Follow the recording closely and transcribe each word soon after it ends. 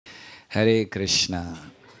Hare Krishna.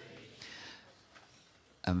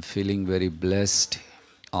 I'm feeling very blessed,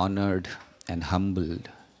 honored, and humbled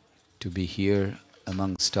to be here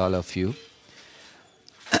amongst all of you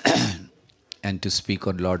and to speak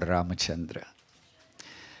on Lord Ramachandra.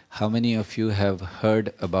 How many of you have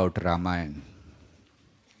heard about Ramayana?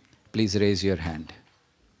 Please raise your hand.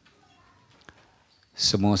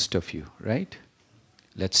 So most of you, right?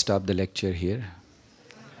 Let's stop the lecture here.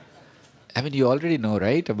 I mean, you already know,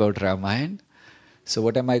 right, about Ramayana? So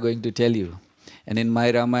what am I going to tell you? And in my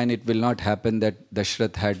Ramayana, it will not happen that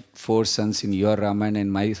Dashrath had 4 sons in your Ramayana, and in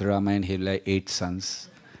my Ramayana, he'll have 8 sons.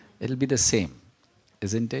 It'll be the same,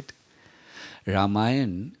 isn't it?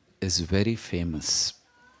 Ramayana is very famous.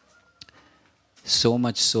 So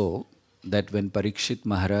much so that when Parikshit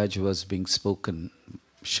Maharaj was being spoken,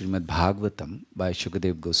 Srimad Bhagavatam, by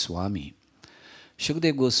Shukadev Goswami,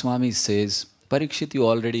 Shukadev Goswami says, Parikshit, you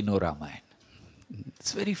already know Ramayana.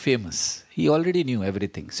 It's very famous. He already knew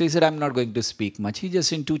everything. So he said, I'm not going to speak much. He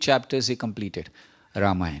just in 2 chapters he completed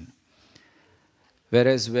Ramayana.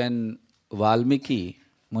 Whereas when Valmiki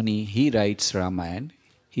Muni, he writes Ramayana,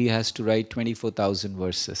 he has to write 24,000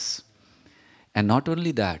 verses. And not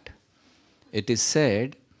only that, it is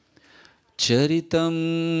said,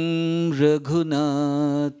 Charitam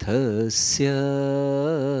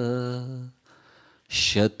Raghunathasya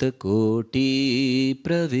Shatakoti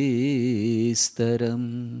Pravistaram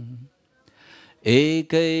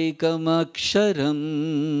Ekaikam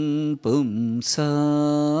Aksharam Pumsam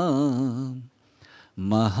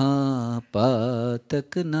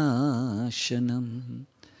Mahapataknashanam.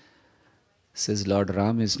 Says Lord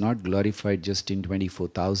Ram is not glorified just in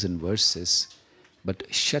 24,000 verses, but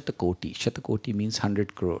Shatakoti. Shatakoti means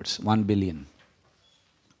 100 crores, 1 billion.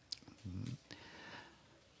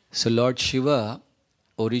 So Lord Shiva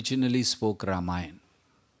originally spoke Ramayana,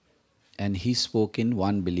 and he spoke in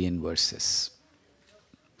 1 billion verses,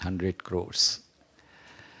 100 crores.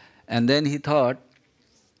 And then he thought,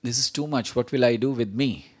 this is too much, what will I do with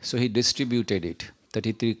me? So he distributed it,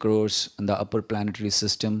 33 crores on the upper planetary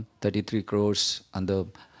system, 33 crores on the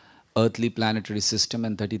earthly planetary system,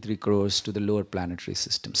 and 33 crores to the lower planetary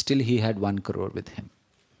system. Still he had 1 crore with him.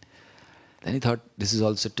 Then he thought, this is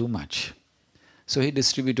also too much. So he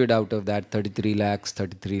distributed out of that 33 lakhs,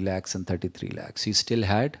 33 lakhs and 33 lakhs. He still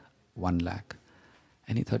had 1 lakh.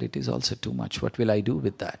 And he thought, it is also too much. What will I do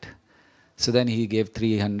with that? So then he gave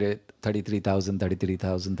 33,000,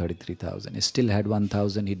 33,000, 33,000. He still had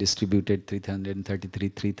 1,000. He distributed 333,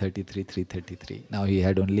 333, 333. Now he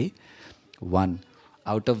had only 1.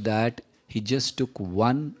 Out of that, he just took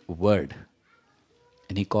 1 word.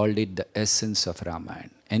 And he called it the essence of Ramayana.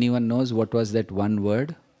 Anyone knows what was that 1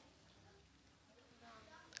 word?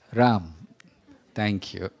 Ram.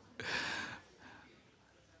 Thank you.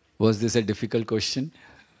 Was this a difficult question?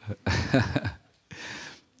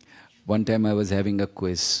 One time I was having a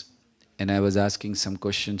quiz and I was asking some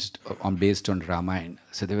questions based on Ramayana.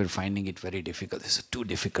 So they were finding it very difficult. These are 2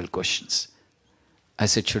 difficult questions. I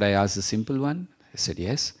said, should I ask the simple one? I said,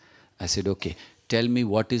 yes. I said, okay, tell me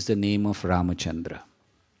what is the name of Ramachandra?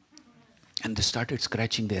 And they started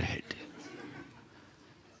scratching their head.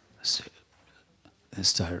 So they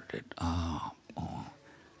started, oh.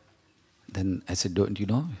 Then I said, don't you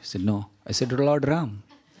know? He said, no. I said, Lord Ram.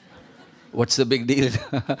 What's the big deal?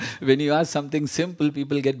 When you ask something simple,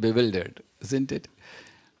 people get bewildered, isn't it?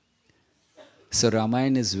 So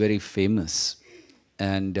Ramayana is very famous.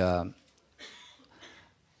 And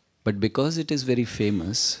but because it is very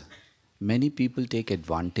famous, many people take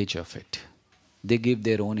advantage of it. They give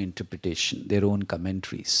their own interpretation, their own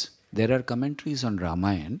commentaries. There are commentaries on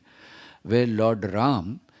Ramayana where Lord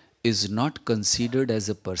Ram is not considered as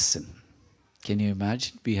a person. Can you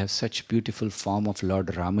imagine? We have such beautiful form of Lord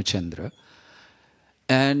Ramachandra.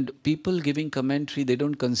 And people giving commentary, they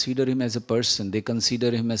don't consider him as a person. They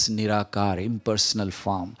consider him as Nirakar, impersonal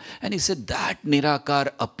form. And he said that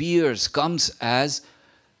Nirakar appears, comes as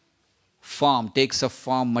form, takes a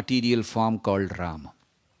form, material form called Rama.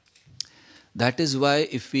 That is why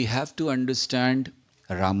if we have to understand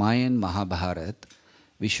Ramayana, Mahabharata,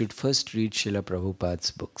 we should first read Srila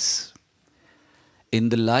Prabhupada's books. In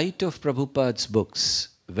the light of Prabhupada's books,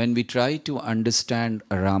 when we try to understand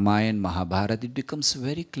Ramayana, Mahabharata, it becomes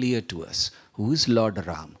very clear to us who is Lord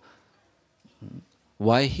Ram,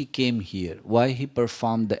 why he came here, why he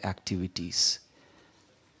performed the activities.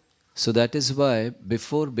 So that is why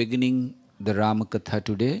before beginning the Rama Katha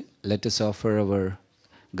today, let us offer our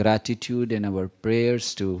gratitude and our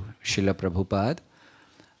prayers to Srila Prabhupada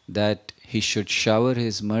that he should shower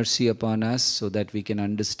his mercy upon us so that we can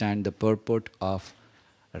understand the purport of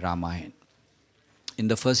Ramayana. In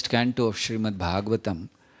the first canto of Srimad Bhagavatam,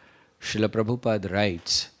 Srila Prabhupada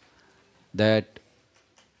writes that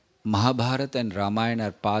Mahabharata and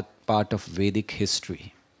Ramayana are part of Vedic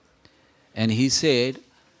history. And he said,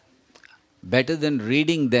 better than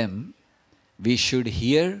reading them, we should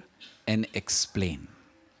hear and explain.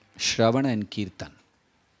 Shravana and Kirtan.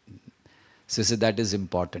 So that is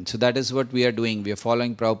important. So that is what we are doing. We are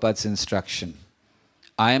following Prabhupada's instruction.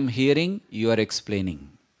 I am hearing, you are explaining.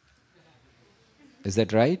 Is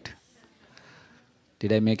that right?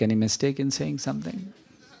 Did I make any mistake in saying something?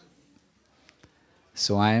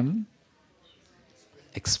 So I am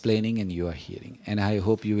explaining and you are hearing. And I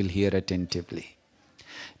hope you will hear attentively.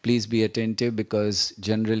 Please be attentive, because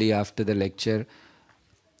generally after the lecture,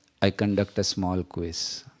 I conduct a small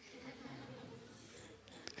quiz.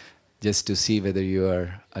 Just to see whether you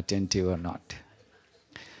are attentive or not.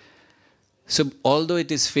 So although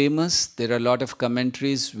it is famous, there are a lot of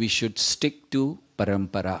commentaries, we should stick to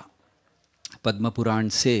parampara. Padma Puran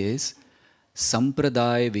says,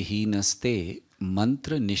 Sampradaya vihinaste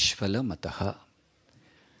mantra nishvala mataha.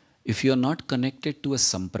 If you are not connected to a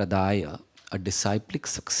sampradaya, a disciplic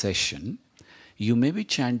succession, you may be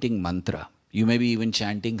chanting mantra. You may be even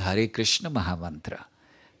chanting Hare Krishna Mahamantra.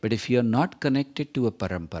 But if you are not connected to a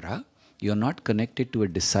parampara, you are not connected to a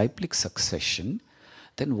disciplic succession,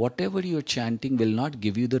 then whatever you are chanting will not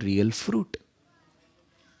give you the real fruit.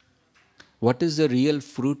 What is the real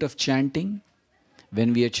fruit of chanting?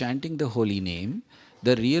 When we are chanting the holy name,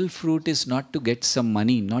 the real fruit is not to get some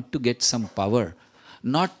money, not to get some power,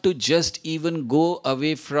 not to just even go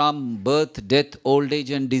away from birth, death, old age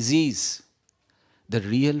and disease. The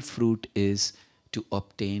real fruit is to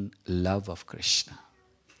obtain love of Krishna.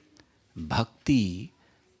 Bhakti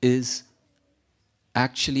is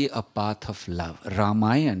actually a path of love.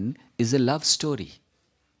 Ramayana is a love story,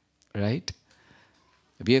 right?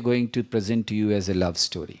 We are going to present to you as a love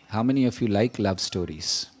story. How many of you like love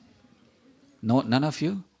stories? No, none of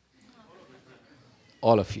you?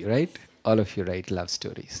 All of you, right? All of you write love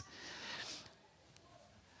stories.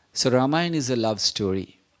 So Ramayana is a love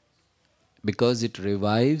story because it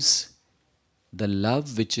revives the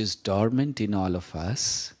love which is dormant in all of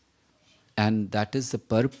us, and that is the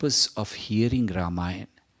purpose of hearing Ramayana.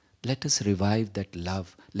 Let us revive that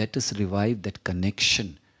love. Let us revive that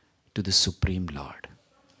connection to the Supreme Lord.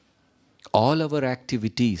 All our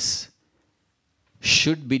activities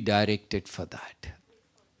should be directed for that.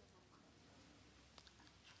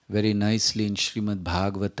 Very nicely in Srimad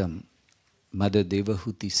Bhagavatam, Mother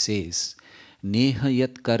Devahuti says, Neha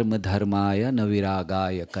yat karma dharmaya na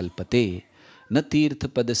viragaya kalpate na tirtha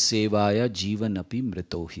pada sevaya jivanapi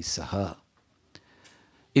mritohi saha.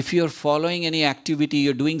 If you are following any activity,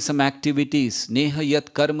 you are doing some activities, Neha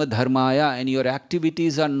yat karma dharmaya, and your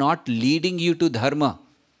activities are not leading you to dharma.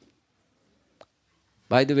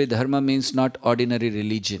 By the way, dharma means not ordinary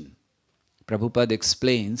religion. Prabhupada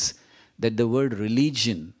explains that the word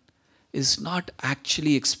religion is not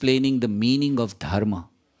actually explaining the meaning of dharma.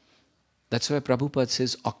 That's why Prabhupada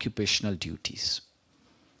says occupational duties.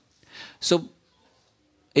 So,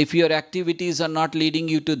 if your activities are not leading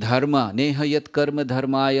you to dharma, neha yat karma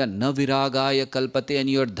dharmaya na viragaya kalpate, and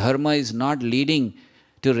your dharma is not leading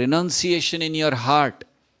to renunciation in your heart,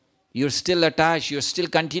 you're still attached, you're still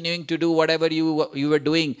continuing to do whatever you were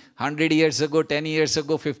doing 100 years ago, 10 years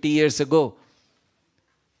ago, 50 years ago.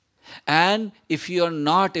 And if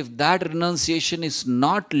that renunciation is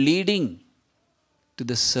not leading to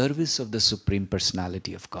the service of the Supreme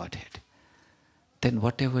Personality of Godhead, then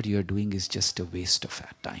whatever you're doing is just a waste of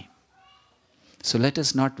our time. So let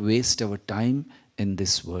us not waste our time in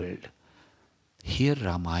this world. Hear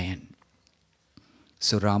Ramayana.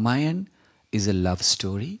 So Ramayana is a love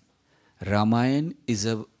story. Ramayana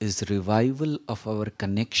is revival of our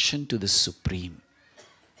connection to the Supreme.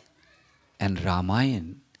 And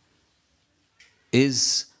Ramayana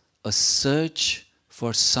is a search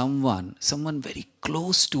for someone very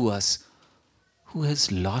close to us who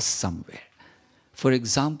has lost somewhere. For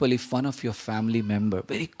example, if one of your family member,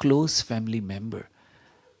 very close family member,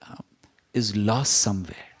 is lost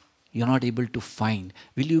somewhere, you're not able to find,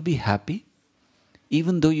 will you be happy?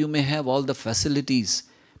 Even though you may have all the facilities,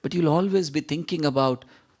 but you'll always be thinking about,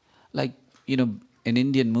 like, in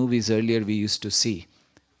Indian movies earlier we used to see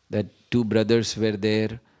that two brothers were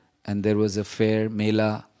there and there was a fair,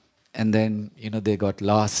 Mela, and then, they got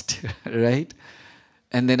lost, right?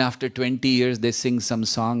 And then after 20 years they sing some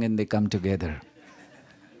song and they come together.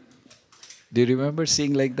 Do you remember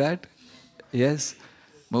seeing like that? Yes?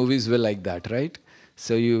 Movies were like that, right?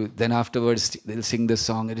 So then afterwards they'll sing the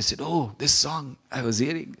song and you said, oh, this song I was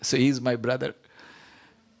hearing, so he's my brother.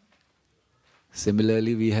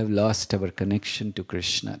 Similarly, we have lost our connection to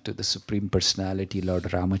Krishna, to the Supreme Personality, Lord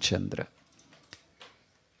Ramachandra.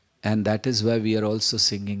 And that is why we are also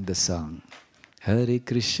singing the song. Hare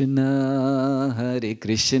Krishna,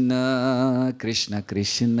 Krishna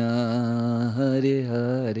Krishna, Hare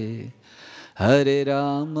Hare, Hare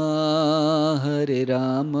Rama,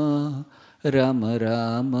 Rama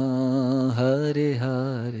Rama, Hare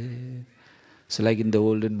Hare. So like in the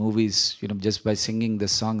olden movies, just by singing the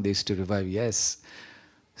song, they used to revive. Yes.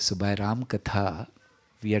 So by Ram Katha,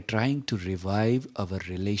 we are trying to revive our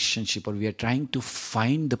relationship, or we are trying to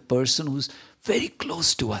find the person who's very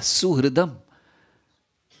close to us, Suhridam.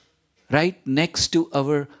 Right next to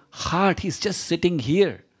our heart. He's just sitting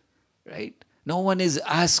here. Right? No one is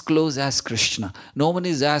as close as Krishna. No one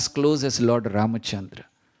is as close as Lord Ramachandra.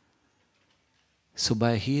 So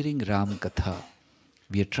by hearing Ram Katha,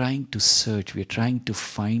 we are trying to search, we are trying to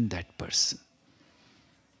find that person.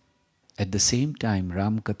 At the same time,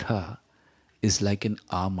 Ram Katha is like an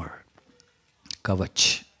armor,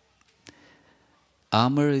 kavach.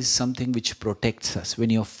 Armor is something which protects us when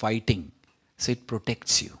you're fighting, so it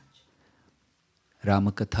protects you.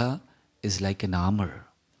 Ramakatha is like an armor.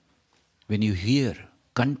 When you hear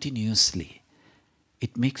continuously,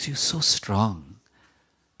 it makes you so strong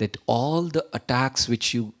that all the attacks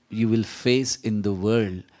which you will face in the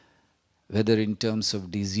world, whether in terms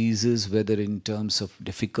of diseases, whether in terms of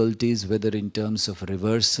difficulties, whether in terms of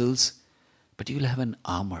reversals, but you will have an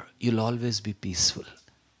armor. You'll always be peaceful.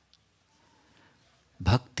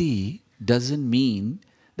 Bhakti doesn't mean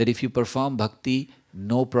that if you perform bhakti,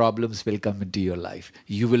 no problems will come into your life.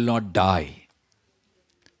 You will not die.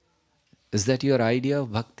 Is that your idea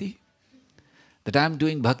of bhakti? That I am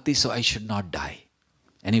doing bhakti, so I should not die.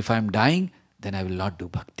 And if I am dying, then I will not do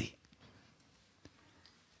bhakti.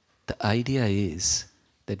 The idea is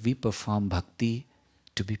that we perform bhakti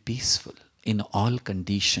to be peaceful in all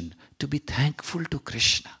condition, to be thankful to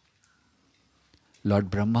Krishna. Lord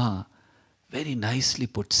Brahma very nicely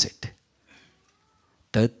puts it.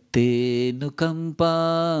 Tatte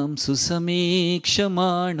nukampam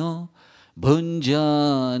susamikshmano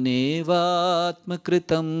bhunjane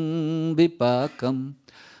vatmakritam vipakam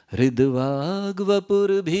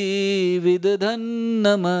hridvagvapurabhi vidadhan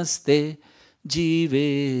namaste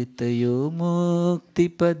jivetayo mukti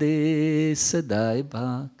pade sadai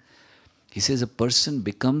bhak. He says a person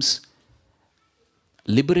becomes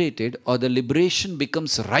liberated, or the liberation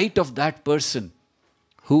becomes right of that person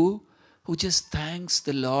who just thanks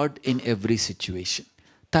the Lord in every situation.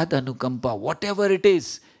 Tad anukampa, whatever it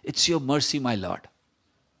is, it's your mercy, my Lord.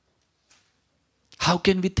 How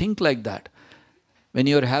can we think like that? When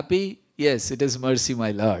you're happy, yes, it is mercy,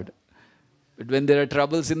 my Lord. But when there are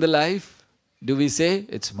troubles in the life, do we say,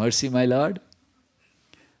 it's mercy, my Lord?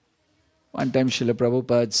 One time one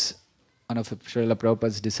of Srila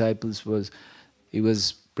Prabhupada's disciples was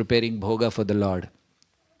preparing bhoga for the Lord,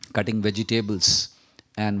 cutting vegetables.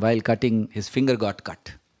 And while cutting, his finger got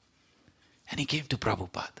cut. And he came to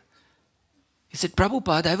Prabhupada. He said,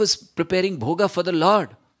 Prabhupada, I was preparing bhoga for the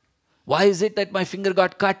Lord. Why is it that my finger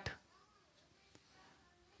got cut?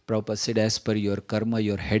 Prabhupada said, as per your karma,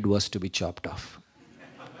 your head was to be chopped off.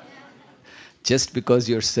 Just because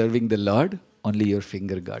you're serving the Lord, only your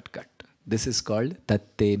finger got cut. This is called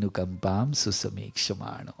tatte nukampam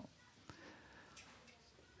susamikshmano.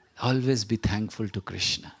 Always be thankful to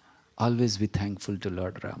Krishna. Always be thankful to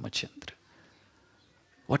Lord Ramachandra.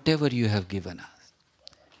 Whatever you have given us.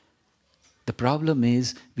 The problem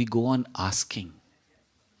is we go on asking.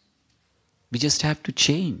 We just have to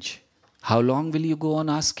change. How long will you go on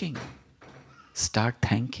asking? Start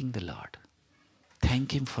thanking the Lord.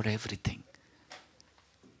 Thank Him for everything.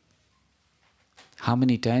 How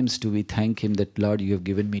many times do we thank Him that, Lord, you have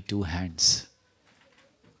given me 2 hands?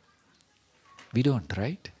 We don't,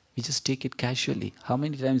 right? We just take it casually. How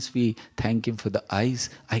many times we thank Him for the eyes?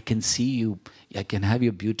 I can see you. I can have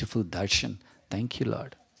your beautiful darshan. Thank you,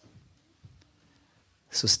 Lord.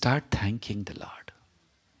 So start thanking the Lord.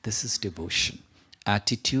 This is devotion.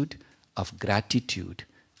 Attitude of gratitude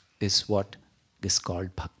is what is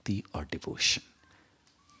called bhakti or devotion.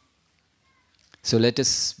 So let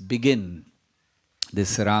us begin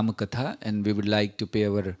this Ram Katha, and we would like to pay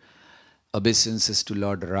our obeisances to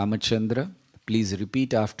Lord Ramachandra. Please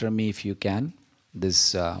repeat after me if you can,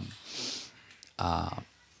 this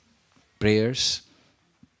prayers.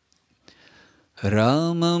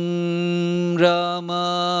 Ramam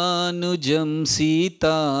Ramanujam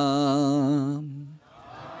Sita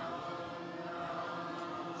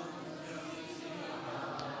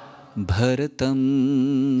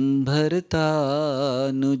Bharatam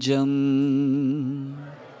Bharatanujam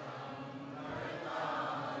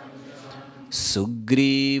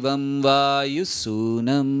Sugrivam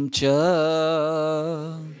Vayusunam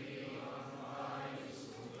cha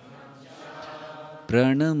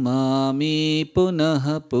Pranamami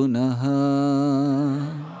Punaha Punaha.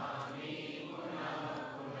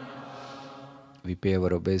 We pay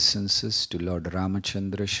our obeisances to Lord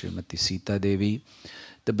Ramachandra, Srimati Sita Devi,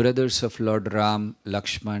 the brothers of Lord Ram,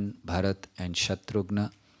 Lakshman, Bharat and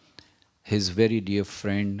Shatrughna, his very dear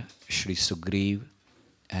friend Shri Sugriv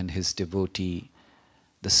and his devotee,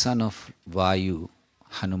 the son of Vayu,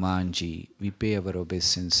 Hanumanji. We pay our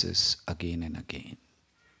obeisances again and again.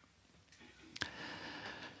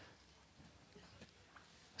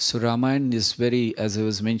 So Ramayana is very, as I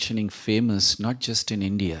was mentioning, famous not just in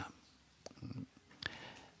India.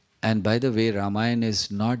 And by the way, Ramayana is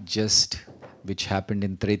not just which happened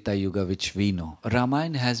in Treta Yuga, which we know.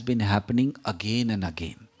 Ramayana has been happening again and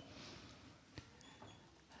again.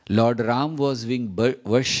 Lord Ram was being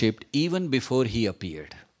worshipped even before he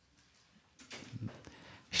appeared.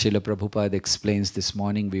 Srila Prabhupada explains, this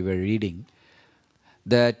morning we were reading,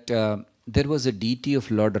 that there was a deity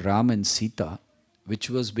of Lord Ram and Sita which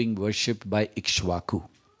was being worshipped by Ikshvaku.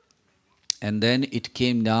 And then it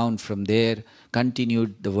came down from there,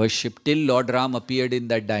 continued the worship till Lord Ram appeared in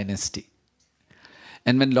that dynasty.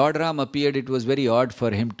 And when Lord Ram appeared, it was very odd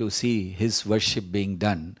for him to see his worship being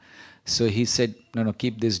done. So he said, no,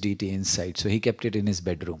 keep this deity inside. So he kept it in his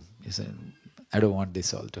bedroom. He said, I don't want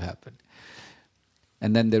this all to happen.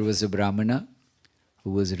 And then there was a Brahmana who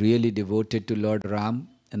was really devoted to Lord Ram,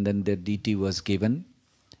 and then the deity was given.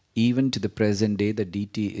 Even to the present day, the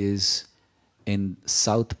deity is in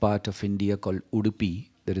south part of India called Udupi.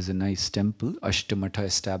 There is a nice temple, Ashtamatha,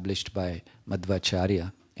 established by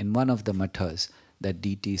Madhvacharya. In one of the mathas, that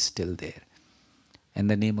deity is still there. And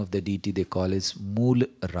the name of the deity they call is Mool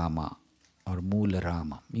Rama, or Mool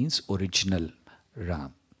Rama, means original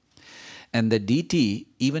Ram. And the deity,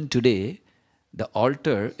 even today, the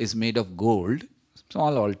altar is made of gold,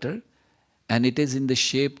 small altar, and it is in the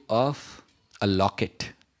shape of a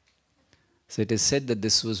locket. So it is said that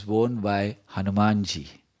this was worn by Hanumanji.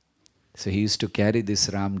 So he used to carry this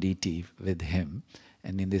Ram deity with him,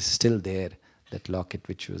 and it is still there, that locket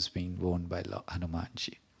which was being worn by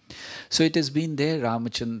Hanumanji. So it has been there,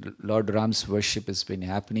 Ramachandra, Lord Ram's worship has been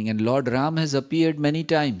happening, and Lord Ram has appeared many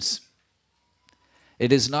times.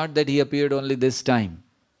 It is not that he appeared only this time.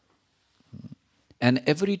 And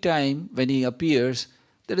every time when he appears,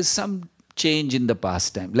 there is some change in the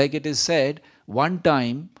pastime. Like it is said, one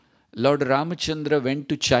time Lord Ramachandra went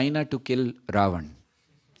to China to kill Ravan.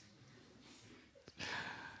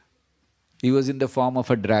 He was in the form of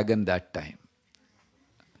a dragon that time.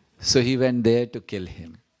 So he went there to kill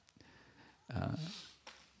him.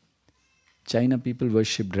 China people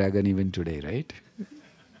worship dragon even today, right?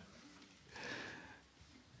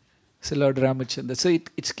 So Lord Ramachandra, so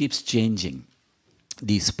it keeps changing,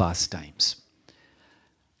 these pastimes.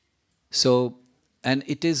 So, and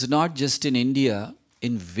it is not just in India,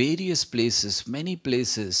 in various places, many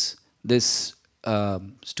places, this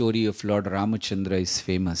story of Lord Ramachandra is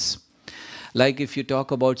famous. Like if you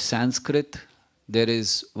talk about Sanskrit, there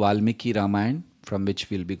is Valmiki Ramayana, from which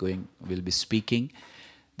we'll be speaking.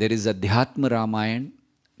 There is Adhyatma Ramayana.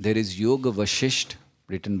 There is Yoga Vashisht,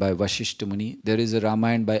 written by Vasishta Muni. There is a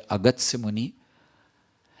Ramayana by Agatsya Muni.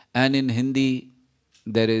 And in Hindi,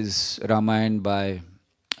 there is Ramayana by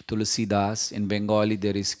Tulsi Das. In Bengali,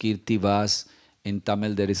 there is Kirti Vas. In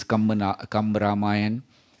Tamil, there is Kamb Ramayana.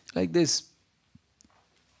 Like this,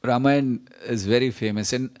 Ramayana is very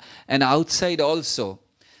famous. And outside also,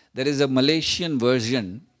 there is a Malaysian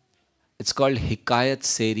version. It's called Hikayat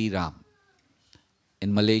Seri Ram.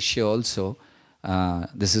 In Malaysia also,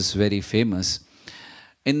 this is very famous.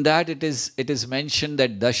 In that it is mentioned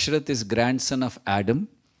that Dashrath is grandson of Adam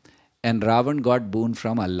and Ravan got boon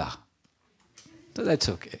from Allah. So that's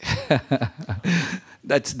okay.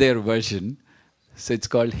 That's their version. So it's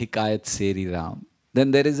called Hikayat Seri Ram.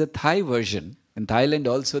 Then there is a Thai version. In Thailand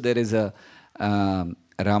also there is a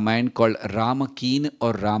Ramayana called Ramakeen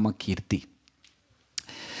or Ramakirti.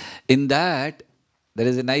 In that, there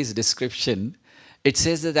is a nice description. It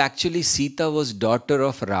says that actually Sita was daughter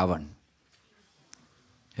of Ravan.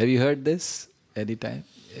 Have you heard this anytime?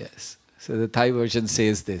 Yes. So the Thai version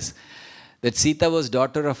says this, that Sita was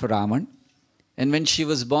daughter of Ravan, and when she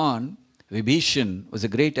was born, Vibhishan was a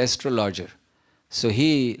great astrologer. So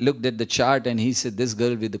he looked at the chart and he said, this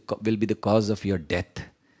girl will be the cause of your death.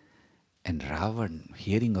 And Ravan,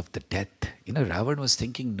 hearing of the death, Ravan was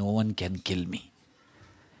thinking, no one can kill me.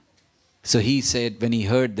 So he said, when he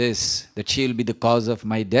heard this, that she will be the cause of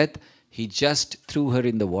my death, he just threw her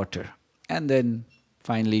in the water. And then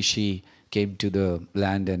finally she came to the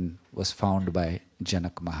land and was found by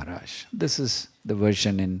Janak Maharaj. This is the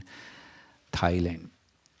version in Thailand.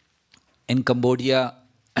 In Cambodia,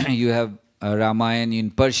 you have Ramayana.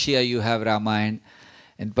 In Persia, you have Ramayana.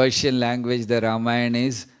 In Persian language, the Ramayana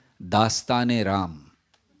is Dastane-Ram.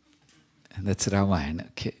 That's Ramayana,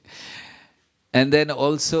 okay. And then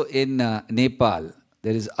also in Nepal,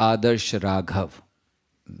 there is Adarsh Raghav.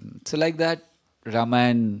 So like that,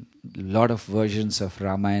 Ramayana, a lot of versions of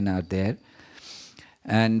Ramayana are there.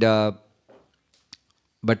 And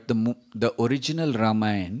but the original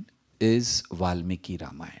Ramayana is Valmiki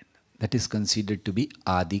Ramayana. That is considered to be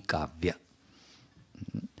Adi Kavya.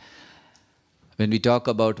 When we talk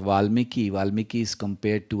about Valmiki, Valmiki is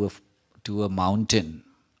compared to a mountain,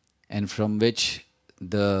 and from which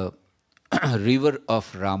the river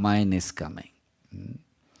of Ramayana is coming.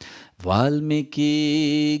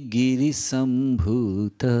 Valmiki Giri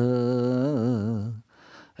Sambhuta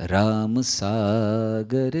Ram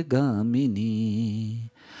Sagar Gamini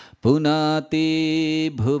Punati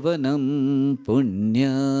Bhuvanam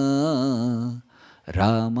Punya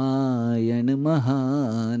Ramayana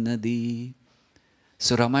Mahanadi.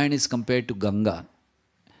 So Ramayana is compared to Ganga.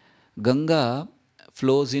 Ganga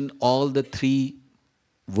flows in all the three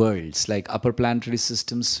worlds, like upper planetary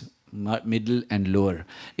systems, middle and lower.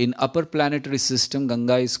 In upper planetary system,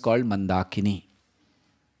 Ganga is called Mandakini.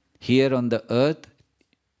 Here on the earth,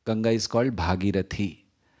 Ganga is called Bhagirathi.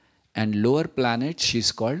 And lower planet, she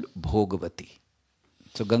is called Bhogavati.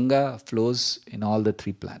 So Ganga flows in all the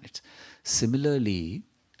three planets. Similarly,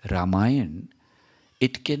 Ramayana,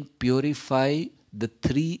 it can purify the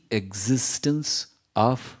three existence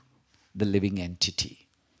of the living entity.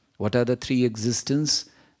 What are the three existence?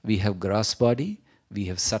 We have gross body, we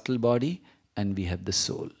have subtle body, and we have the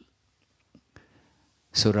soul.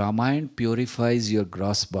 So Ramayana purifies your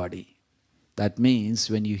gross body. That means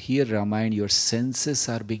when you hear Ramayana, your senses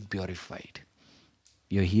are being purified.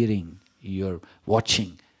 Your hearing, your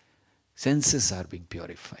watching, senses are being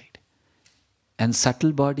purified. And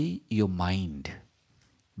subtle body, your mind.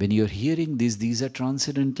 When you're hearing these are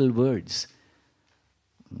transcendental words.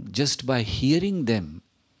 Just by hearing them,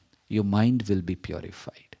 your mind will be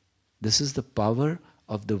purified. This is the power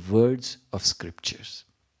of the words of scriptures.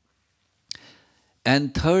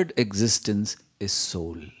 And third existence is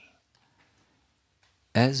soul.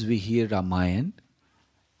 As we hear Ramayana,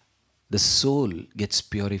 the soul gets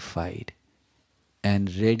purified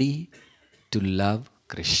and ready to love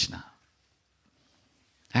Krishna.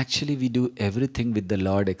 Actually, we do everything with the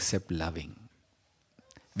Lord except loving.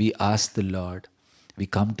 We ask the Lord, we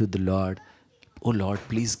come to the Lord, oh Lord,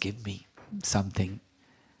 please give me something.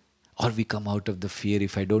 Or we come out of the fear,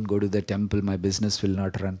 if I don't go to the temple, my business will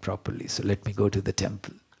not run properly. So let me go to the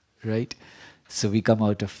temple, right? So we come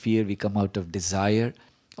out of fear, we come out of desire,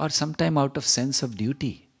 or sometime out of sense of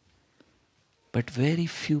duty. But very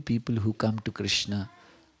few people who come to Krishna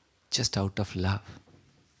just out of love.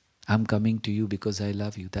 I'm coming to you because I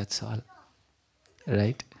love you, that's all.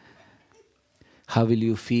 Right? How will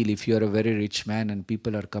you feel if you are a very rich man and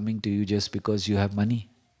people are coming to you just because you have money?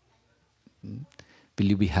 Will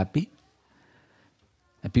you be happy?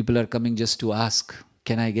 And people are coming just to ask,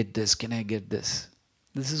 can I get this? Can I get this?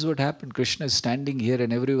 This is what happened. Krishna is standing here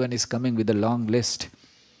and everyone is coming with a long list.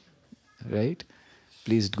 Right?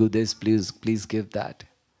 Please do this, please give that.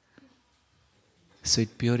 So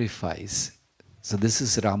it purifies. So this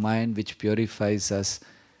is Ramayana, which purifies us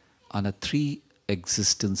on a three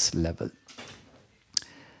existence level.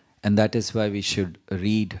 And that is why we should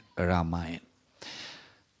read Ramayana.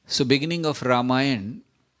 So beginning of Ramayana,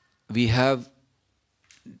 we have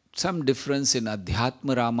some difference in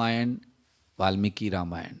Adhyatma Ramayana, Valmiki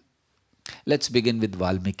Ramayana. Let's begin with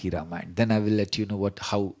Valmiki Ramayana. Then I will let you know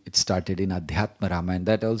how it started in Adhyatma Ramayana.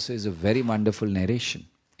 That also is a very wonderful narration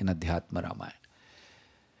in Adhyatma Ramayana.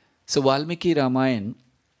 So Valmiki Ramayana,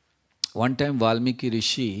 one time Valmiki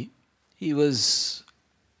Rishi, he was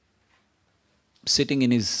sitting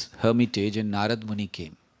in his hermitage and Narad Muni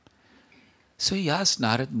came. So he asked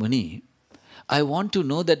Narad Muni, I want to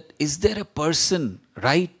know that is there a person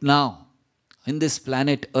right now in this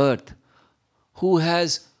planet Earth who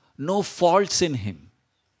has no faults in him,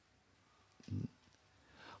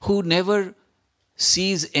 who never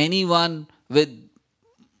sees anyone with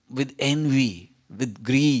envy, with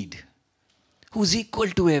greed, who's equal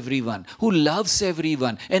to everyone, who loves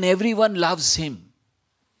everyone and everyone loves him.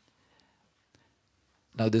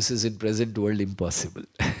 Now this is in present world impossible,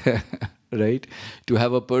 right? To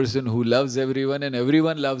have a person who loves everyone and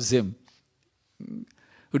everyone loves him,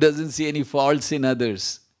 who doesn't see any faults in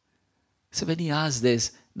others. So when he asked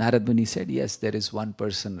this, Narad Muni said, yes, there is one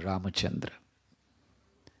person, Ramachandra.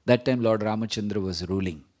 That time Lord Ramachandra was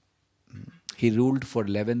ruling. He ruled for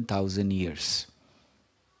 11,000 years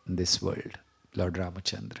in this world, Lord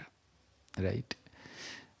Ramachandra, right?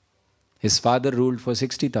 His father ruled for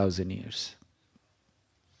 60,000 years.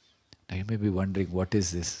 Now you may be wondering, what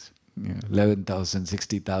is this? 11,000,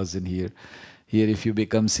 60,000 here. Here if you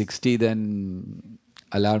become 60, then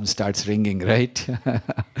alarm starts ringing, right?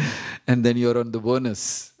 And then you're on the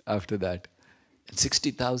bonus after that. And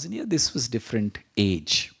 60,000, yeah, this was different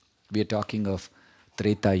age. We are talking of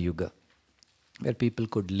Treta Yuga, where people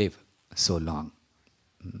could live so long.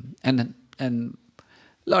 And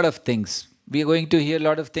lot of things. We are going to hear a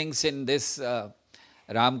lot of things in this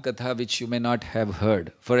Ram Katha which you may not have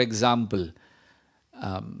heard. For example,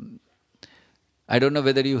 I don't know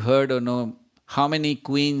whether you heard or know, how many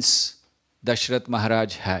queens Dashrath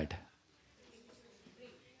Maharaj had?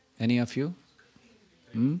 Any of you?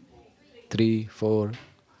 3, 4?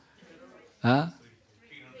 Huh?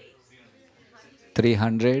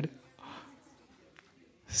 300?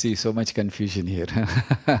 See, so much confusion here.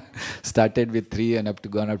 Started with 3 and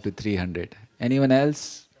gone up to 300. Anyone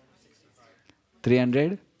else?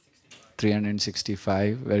 300?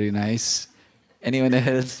 365, very nice. Anyone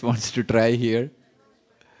else wants to try here?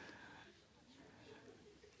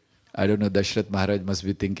 I don't know, Dashrath Maharaj must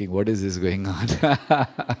be thinking, what is this going on?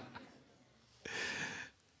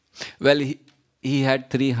 Well, he had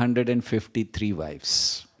 353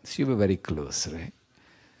 wives. So you were very close, right?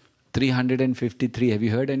 353, have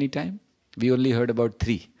you heard any time? We only heard about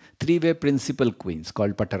 3. 3 were principal queens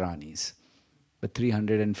called Pataranis. But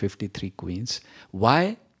 353 queens.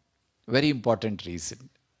 Why? Very important reason.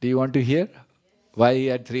 Do you want to hear? Why he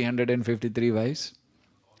had 353 wives?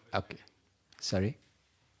 Okay. Sorry?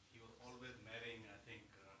 He was always marrying, I think,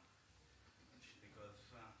 because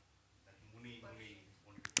Muni wanted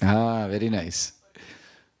to... Very nice.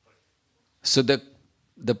 So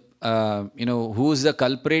who is the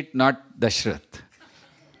culprit? Not Dashrath.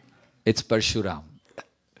 It's Parshuram.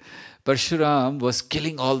 Parshuram was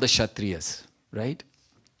killing all the Kshatriyas, right?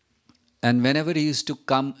 And whenever he used to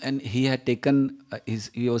come, and he had taken,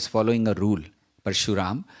 he was following a rule,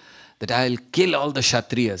 Parshuram, that I'll kill all the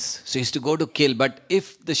Kshatriyas. So he used to go to kill. But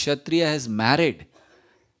if the Kshatriya has married,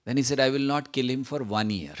 then he said, I will not kill him for 1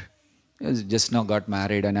 year. He has just now got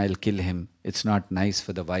married and I'll kill him. It's not nice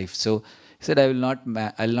for the wife. So he said, I'll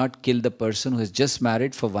not kill the person who has just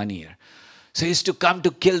married for 1 year. So he used to come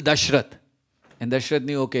to kill Dashrath. And Dashrath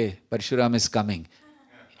knew, okay, Parshuram is coming.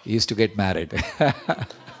 He used to get married.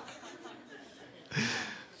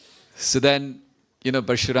 So then,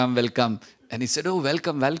 Parshuram will come. And he said, oh,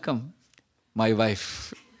 welcome, welcome, my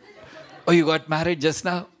wife. Oh, you got married just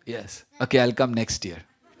now? Yes. Okay, I'll come next year.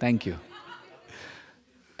 Thank you.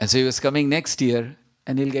 And so he was coming next year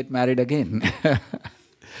and he'll get married again.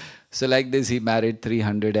 So like this, he married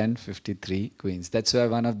 353 queens. That's why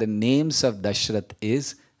one of the names of Dashrath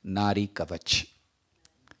is Nari Kavach.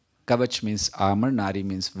 Kavach means armor, Nari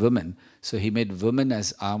means woman. So he made women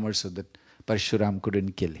as armor so that Parshuram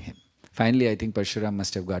couldn't kill him. Finally, I think Parshuram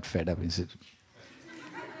must have got fed up. He said,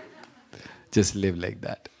 just live like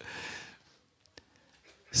that.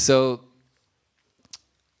 So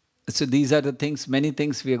these are the things, many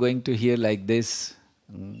things we are going to hear like this.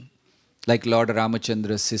 Like Lord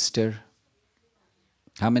Ramachandra's sister.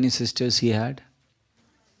 How many sisters he had?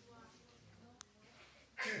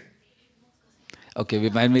 Okay,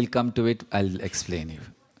 when we'll come to it, I'll explain you.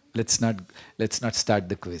 Let's not start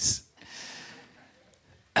the quiz.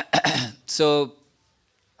 So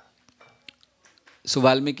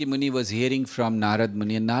Valmiki Muni was hearing from Narad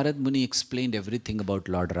Muni, and Narad Muni explained everything about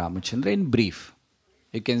Lord Ramachandra in brief.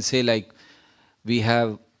 You can say like, we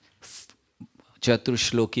have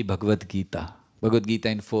Chaturshloki Bhagavad Gita. Bhagavad Gita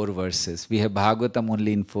in 4 verses. We have Bhagavatam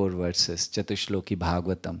only in 4 verses. Chaturshloki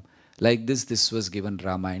Bhagavatam. Like this was given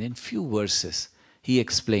Ramayana in few verses. He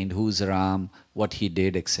explained who's Ram, what he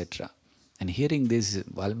did, etc. And hearing this,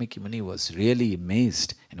 Valmiki Muni was really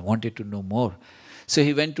amazed and wanted to know more. So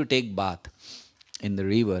he went to take bath in the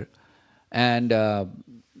river, and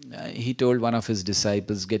he told one of his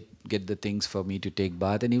disciples, get the things for me to take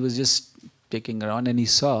bath. And he was just taking around, and he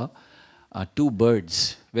saw 2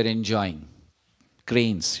 birds were enjoying,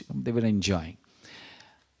 cranes, they were enjoying.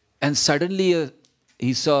 And suddenly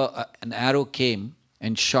he saw an arrow came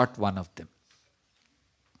and shot one of them.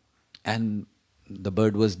 And the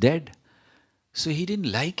bird was dead. So he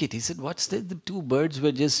didn't like it. He said, what's that? The 2 birds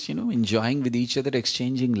were just, enjoying with each other,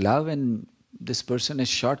 exchanging love, and this person is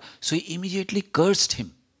shot. So he immediately cursed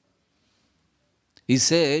him. He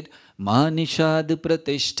said, Manishad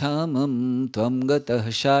pratishtamam tvam gatah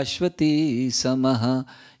shashvati samaha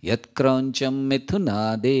yat krancham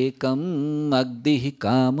mithunadekam agdihi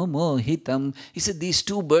kama mohitam. He said, these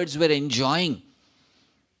two birds were enjoying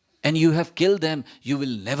and you have killed them, you will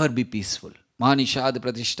never be peaceful. Manishad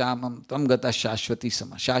pratishtamam tvam gatah shashvati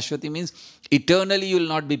samaha. Shashvati means eternally you will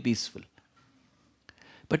not be peaceful.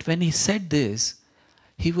 But when he said this,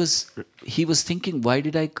 he was thinking, why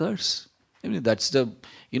did I curse? I mean, that's the,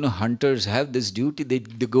 hunters have this duty, they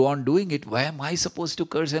go on doing it. Why am I supposed to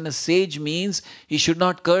curse? And a sage means he should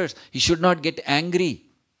not curse, he should not get angry.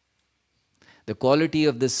 The quality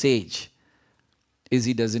of the sage is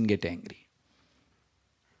he doesn't get angry.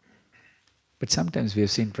 But sometimes we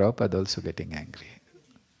have seen Prabhupada also getting angry.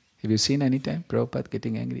 Have you seen any time Prabhupada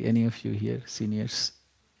getting angry? Any of you here, seniors?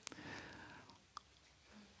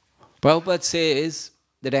 Prabhupada says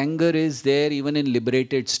that anger is there even in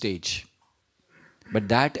liberated stage. But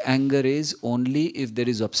that anger is only if there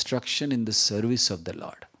is obstruction in the service of the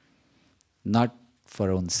Lord, not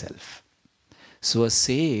for own self. So a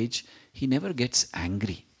sage, he never gets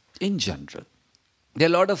angry in general. There are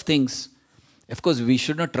a lot of things. Of course, we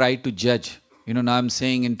should not try to judge. Now I'm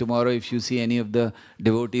saying, and tomorrow if you see any of the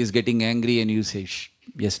devotees getting angry and you say, shh,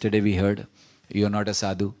 yesterday we heard, you're not a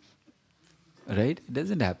sadhu. Right? It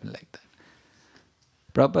doesn't happen like that.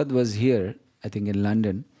 Prabhupada was here, I think in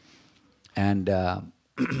London, and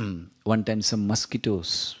one time some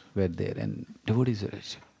mosquitoes were there and devotees were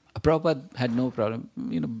actually. Prabhupada had no problem,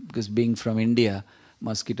 because being from India,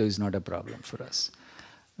 mosquito is not a problem for us.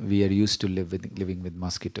 We are used to living with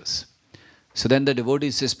mosquitoes. So then the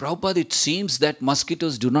devotee says, Prabhupada, it seems that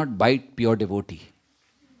mosquitoes do not bite pure devotee.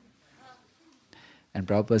 And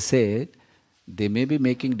Prabhupada said, they may be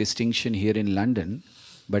making distinction here in London,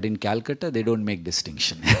 but in Calcutta they don't make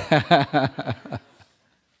distinction.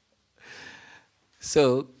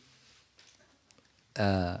 So,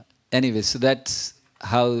 anyway, so that's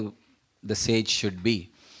how the sage should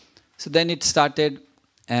be. So then it started,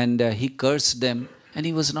 and he cursed them, and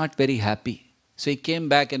he was not very happy. So he came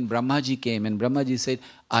back, and Brahmaji came, and Brahmaji said,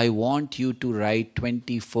 I want you to write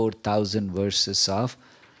 24,000 verses of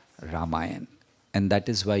Ramayana, and that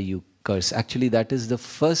is why you curse. Actually, that is the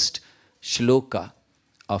first shloka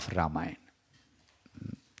of Ramayana.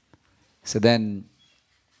 So then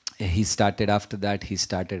he started, after that he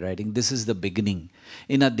started writing. This is the beginning.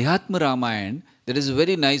 In Adhyatma Ramayana, there is a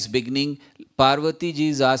very nice beginning. Parvati ji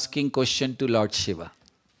is asking question to Lord Shiva.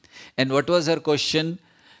 And what was her question?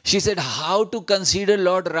 She said, how to consider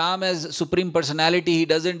Lord Ram as Supreme Personality? He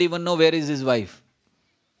doesn't even know where is his wife.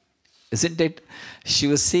 Isn't it? She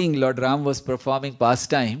was seeing Lord Ram was performing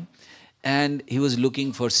pastime, and he was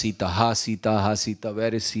looking for Sita. Ha Sita,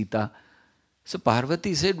 where is Sita? So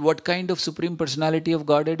Parvati said, what kind of Supreme Personality of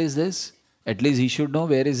Godhead is this? At least he should know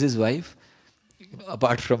where is his wife,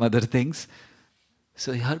 apart from other things.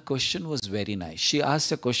 So her question was very nice. She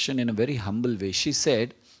asked a question in a very humble way. She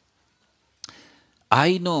said,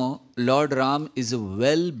 I know Lord Ram is a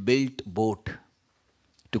well-built boat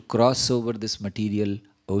to cross over this material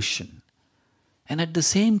ocean. And at the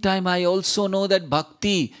same time, I also know that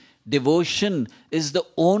bhakti, devotion, is the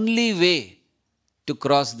only way to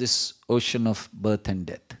cross this ocean of birth and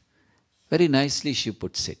death. Very nicely she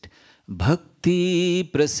puts it. Bhakti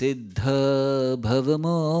prasiddha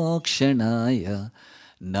bhavamokshanaya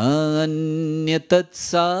nanyatat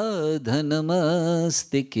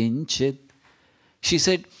sadhanamasti kinchit. She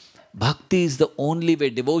said, bhakti is the only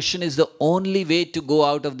way, devotion is the only way to go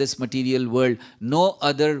out of this material world. No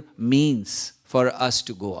other means for us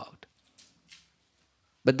to go out.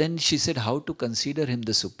 But then she said, how to consider him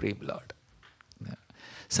the Supreme Lord?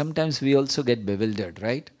 Sometimes we also get bewildered,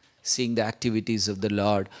 right? Seeing the activities of the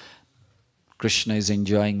Lord. Krishna is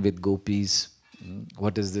enjoying with gopis.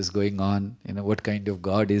 What is this going on? What kind of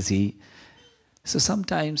God is he? So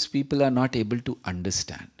sometimes people are not able to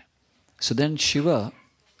understand. So then Shiva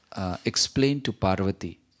explained to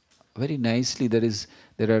Parvati very nicely.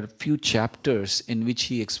 There are few chapters in which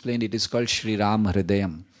he explained. It is called Sri Ram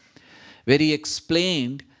Hridayam, where he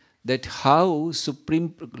explained that how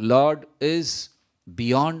Supreme Lord is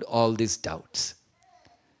beyond all these doubts.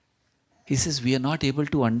 He says we are not able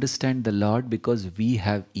to understand the Lord because we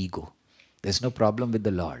have ego. There's no problem with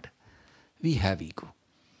the Lord. We have ego.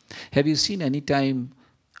 Have you seen any time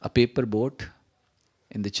a paper boat?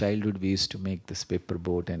 In the childhood, we used to make this paper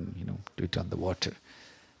boat and do it on the water.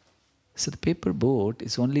 So the paper boat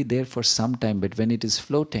is only there for some time, but when it is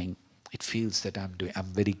floating, it feels that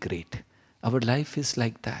I'm very great. Our life is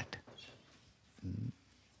like that.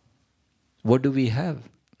 What do we have?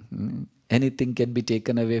 Anything can be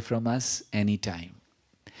taken away from us anytime.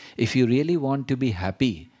 If you really want to be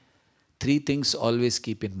happy, three things always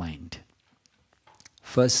keep in mind.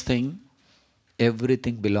 First thing,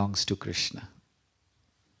 everything belongs to Krishna.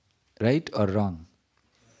 Right or wrong?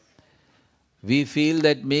 We feel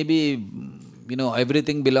that maybe,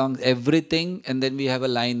 everything belongs, everything, and then we have a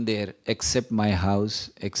line there, except my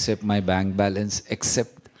house, except my bank balance,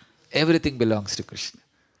 except, everything belongs to Krishna.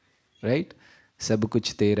 Right? Sab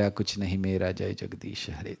kuch tera, kuch nahi mera, jai Jagdish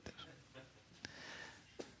Hare.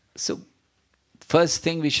 So, first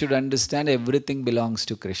thing we should understand, everything belongs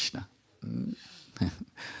to Krishna.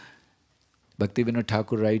 Bhaktivedanta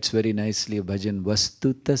Thakur writes very nicely a bhajan,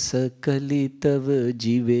 Vastuta sakali tav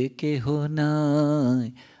jive ke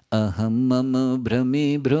honai, aham mama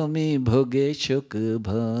brahmi brahmi bhoge shok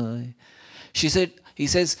bhai. He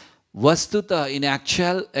says, Vastuta, in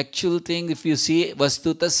actual thing, if you see,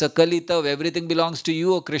 Vastuta sakali tav, everything belongs to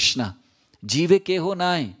you, O Krishna. Jive ke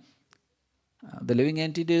honai. The living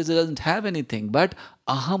entity doesn't have anything, but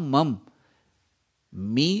aham mam,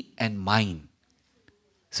 me and mine.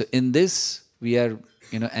 So in this, we are,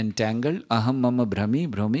 entangled, aham mama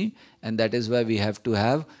brahmi, and that is why we have to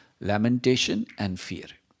have lamentation and fear.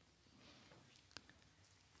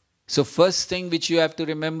 So first thing which you have to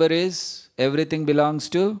remember is, everything belongs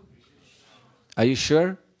to? Are you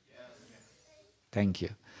sure? Yes. Thank you.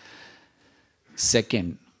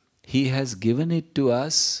 Second, He has given it to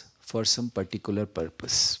us for some particular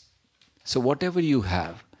purpose. So whatever you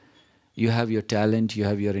have your talent, you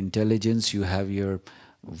have your intelligence, you have your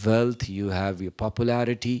wealth, you have your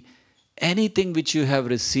popularity, anything which you have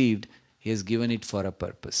received, He has given it for a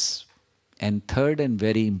purpose. And third and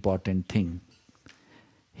very important thing,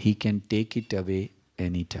 He can take it away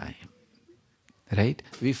anytime. Right?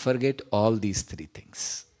 We forget all these three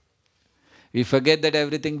things. We forget that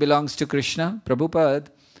everything belongs to Krishna. Prabhupada,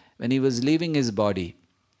 when he was leaving his body,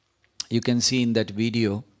 you can see in that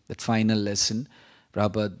video, that final lesson,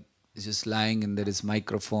 Prabhupada is just lying and there is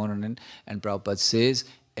microphone and Prabhupada says,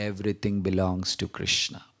 everything belongs to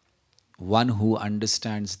Krishna. One who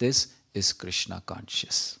understands this is Krishna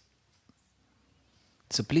conscious.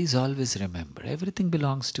 So please always remember, everything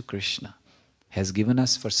belongs to Krishna. Has given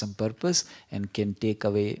us for some purpose and can take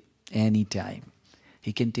away any time.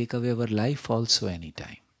 He can take away our life also any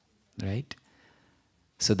time. Right?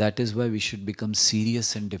 So that is why we should become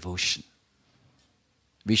serious in devotion.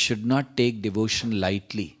 We should not take devotion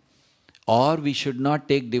lightly. Or we should not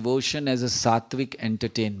take devotion as a sattvic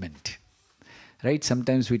entertainment. Right?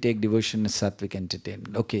 Sometimes we take devotion as sattvic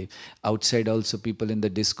entertainment. Okay, outside also people in the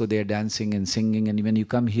disco, they are dancing and singing, and when you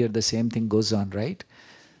come here, the same thing goes on, right?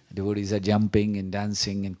 Devotees are jumping and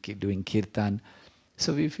dancing and doing kirtan.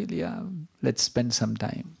 So we feel, yeah, let's spend some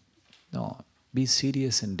time. No, be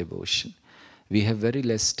serious in devotion. We have very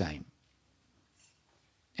less time.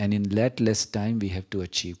 And in that less time, we have to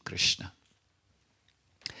achieve Krishna.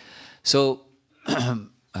 So,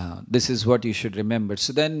 this is what you should remember.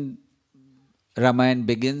 So then, Ramayana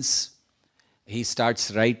begins. He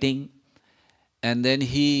starts writing. And then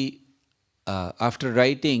after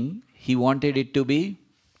writing, he wanted it to be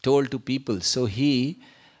told to people. So he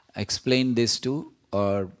explained this to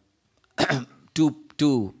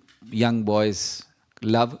two young boys,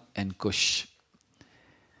 Love and Kush.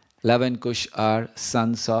 Love and Kush are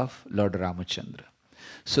sons of Lord Ramachandra.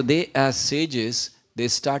 So they, as sages, they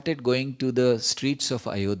started going to the streets of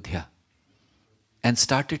Ayodhya and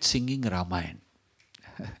started singing Ramayana.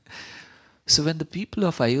 So when the people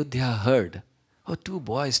of Ayodhya heard, oh, two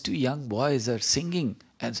young boys are singing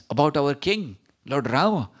about our king, Lord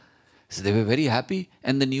Rama. So they were very happy,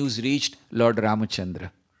 and the news reached Lord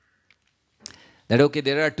Ramachandra. That, okay,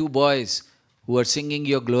 there are two boys who are singing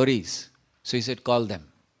your glories. So he said, call them.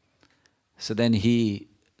 So then he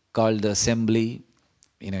called the assembly.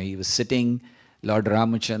 He was sitting, Lord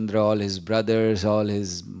Ramachandra, all his brothers, all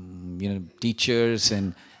his teachers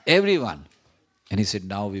and everyone. And he said,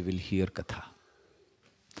 now we will hear Katha.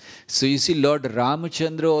 So you see, Lord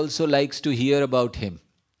Ramachandra also likes to hear about him.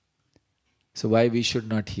 So why we should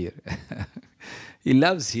not hear? He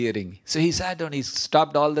loves hearing. So he sat down, he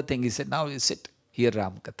stopped all the thing. He said, now you sit, hear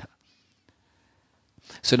Ram Katha.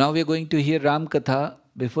 So now we are going to hear Ram Katha.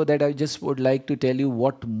 Before that, I just would like to tell you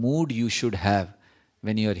what mood you should have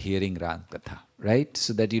when you are hearing Ram Katha, right?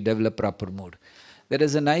 So that you develop proper mood. There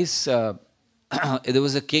is a nice, there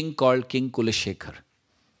was a king called King Kulashekar.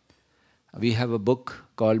 We have a book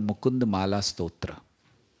called Mukund Mala Stotra,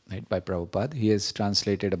 right, by Prabhupada. He has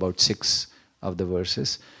translated about 6 of the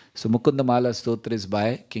verses. So Mukunda Mala Stotra is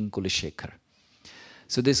by King Kulashekar.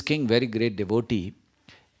 So this king, very great devotee,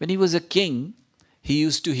 when he was a king, he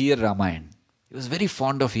used to hear Ramayana. He was very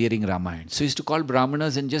fond of hearing Ramayana. So he used to call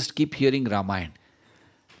Brahmanas and just keep hearing Ramayana.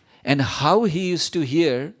 And how he used to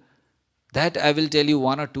hear, That I will tell you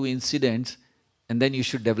one or two incidents, and then you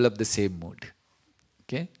should develop the same mood.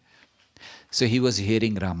 Okay? So he was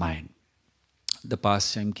hearing Ramayana. The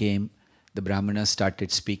pastime came, the Brahmana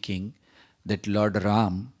started speaking that Lord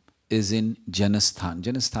Ram is in Janasthan.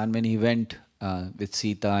 Janasthan, when he went with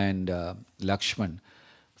Sita and Lakshman,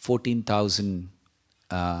 14,000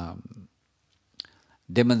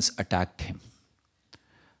 demons attacked him.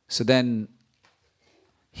 So then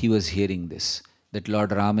he was hearing this, that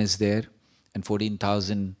Lord Ram is there and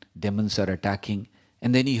 14,000 demons are attacking.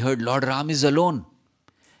 And then he heard Lord Ram is alone.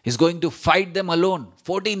 He's going to fight them alone.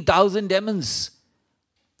 14,000 demons.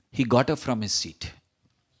 He got up from his seat.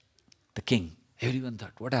 The king. Everyone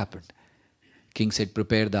thought, what happened? King said,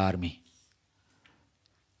 prepare the army.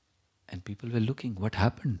 And people were looking, what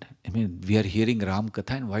happened? I mean, we are hearing Ram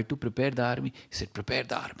Katha, and why to prepare the army? He said, prepare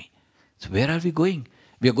the army. So where are we going?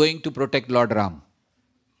 We are going to protect Lord Ram.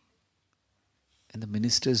 And the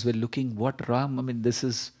ministers were looking, what Ram? I mean, this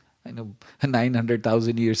is,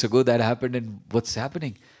 900,000 years ago that happened, and what's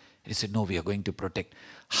happening? He said, no, we are going to protect.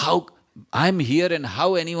 How? I'm here, and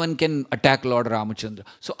how anyone can attack Lord Ramachandra?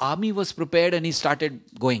 So army was prepared, and he started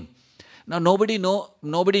going. Now nobody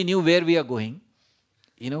knew where we are going.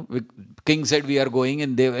 King said we are going,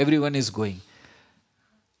 and everyone is going.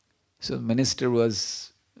 So the minister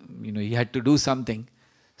was, he had to do something.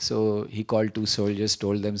 So he called two soldiers,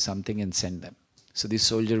 told them something, and sent them. So this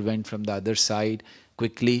soldier went from the other side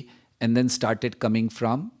quickly, and then started coming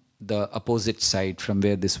from the opposite side from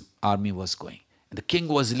where this army was going. And the king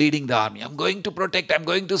was leading the army. I'm going to protect, I'm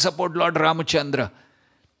going to support Lord Ramachandra.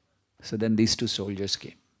 So then these two soldiers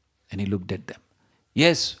came, and he looked at them.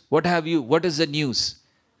 Yes, what have you? What is the news?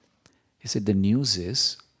 He said, the news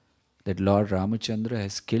is that Lord Ramachandra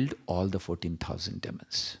has killed all the 14,000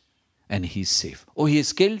 demons. And he's safe. Oh, he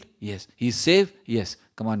is killed? Yes. He's safe? Yes.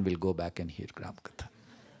 Come on, we'll go back and hear Ram Katha.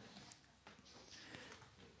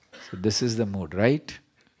 So this is the mood, right?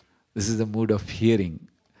 This is the mood of hearing,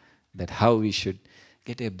 that how we should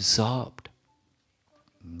get absorbed.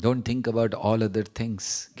 Don't think about all other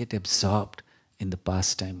things. Get absorbed in the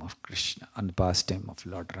pastime of Krishna, and the pastime of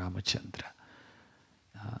Lord Ramachandra.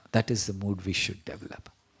 That is the mood we should develop.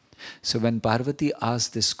 So when Parvati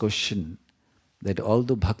asked this question, that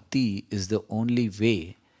although bhakti is the only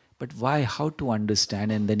way, but why, how to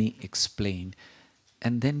understand, and then he explained.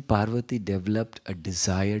 And then Parvati developed a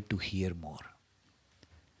desire to hear more.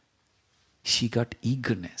 She got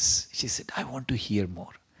eagerness. She said, I want to hear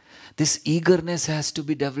more. This eagerness has to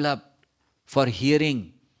be developed for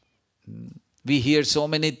hearing. We hear so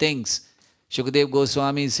many things. Shukadev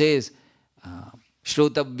Goswami says,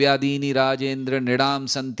 Shrotavyadini Rajendra Nidam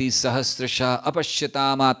Santi Sahasrasha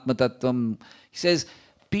Apashyatam Atmatattvam. He says,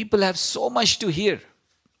 people have so much to hear.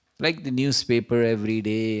 Like the newspaper every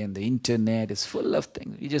day and the internet is full of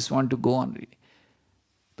things. We just want to go on reading.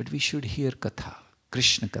 But we should hear Katha,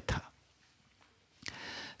 Krishna Katha.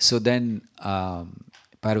 So then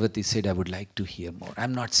Parvati said, I would like to hear more.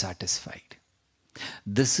 I'm not satisfied.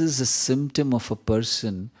 This is a symptom of a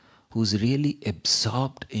person who's really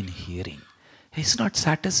absorbed in hearing. He's not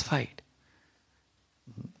satisfied.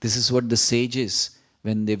 This is what the sages,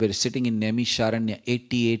 when they were sitting in Naimisharanya,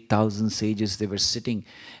 88,000 sages, they were sitting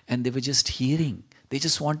and they were just hearing. They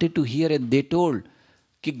just wanted to hear, and they told,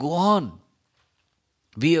 Ki, go on.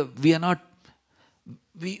 We are not,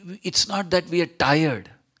 it's not that we are tired.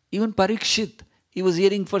 Even Parikshit, he was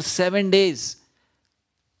hearing for 7 days.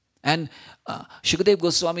 And Shukadev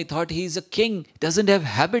Goswami thought he is a king, doesn't have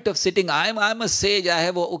habit of sitting. I'm a sage,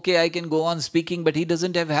 I can go on speaking, but he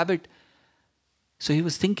doesn't have habit. So he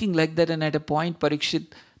was thinking like that, and at a point Parikshit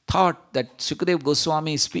thought that Shukadev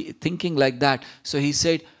Goswami is thinking like that. So he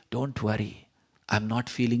said, don't worry, I'm not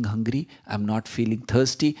feeling hungry, I'm not feeling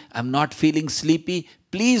thirsty, I'm not feeling sleepy.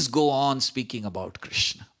 Please go on speaking about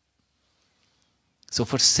Krishna. So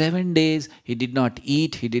for 7 days, he did not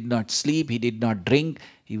eat, he did not sleep, he did not drink.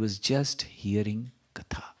 He was just hearing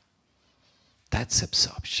Katha. That's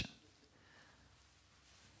absorption.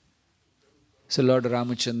 So Lord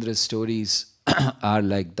Ramachandra's stories are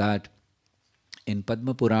like that. In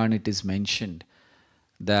Padma Purana it is mentioned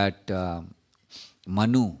that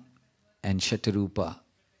Manu and Shatarupa,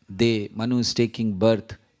 Manu is taking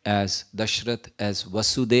birth as Dashrath, as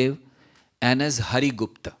Vasudev, and as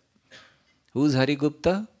Harigupta. Who's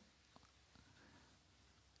Harigupta?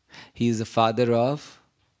 He is the father of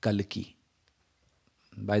Kalki.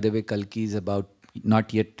 By the way, Kalki is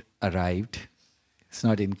not yet arrived. It's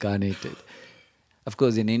not incarnated. Of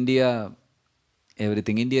course, in India,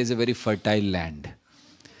 India is a very fertile land.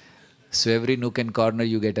 So every nook and corner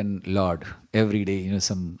you get a Lord. Every day,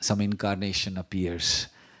 some incarnation appears.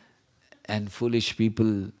 And foolish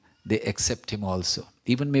people, they accept him also.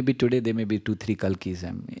 Even maybe today there may be 2, 3 Kalkis.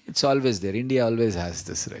 It's always there. India always has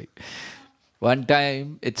this, right? One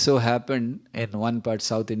time, it so happened in one part,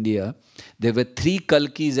 South India, there were 3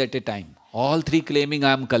 Kalkis at a time. All 3 claiming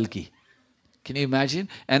I am Kalki. Can you imagine?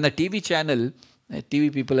 And the TV channel,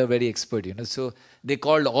 TV people are very expert, so they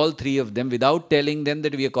called all 3 of them without telling them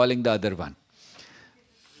that we are calling the other one.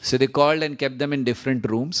 So they called and kept them in different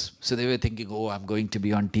rooms. So they were thinking, oh, I'm going to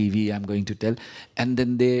be on TV, I'm going to tell. And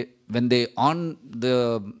then when they on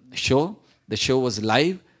the show was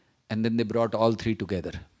live, and then they brought all 3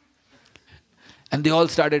 together. And they all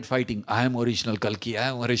started fighting. I am original Kalki, I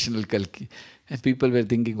am original Kalki. And people were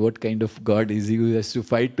thinking, what kind of God is he who has to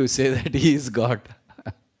fight to say that he is God?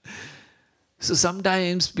 So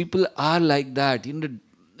sometimes people are like that.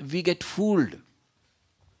 We get fooled.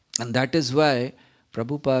 And that is why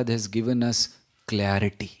Prabhupada has given us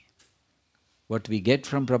clarity. What we get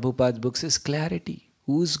from Prabhupada's books is clarity.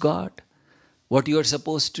 Who is God? What you are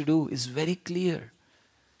supposed to do is very clear.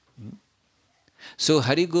 So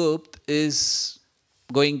Harigupt is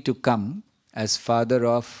going to come as father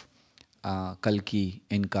of Kalki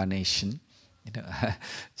incarnation.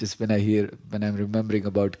 Just when I'm remembering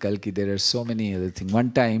about Kalki, there are so many other things.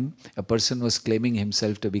 One time, a person was claiming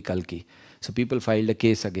himself to be Kalki. So people filed a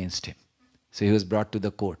case against him. So he was brought to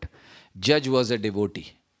the court. Judge was a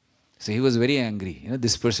devotee. So he was very angry.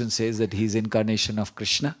 This person says that he is incarnation of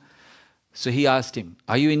Krishna. So he asked him,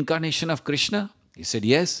 are you incarnation of Krishna? He said,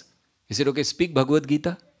 yes. He said, okay, speak Bhagavad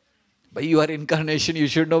Gita. But you are incarnation, you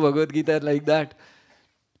should know Bhagavad Gita like that.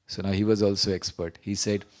 So now he was also expert. He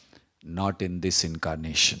said, not in this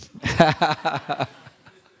incarnation.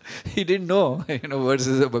 He didn't know,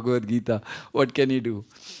 verses of Bhagavad Gita. What can he do?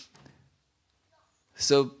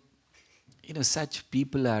 So, such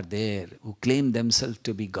people are there who claim themselves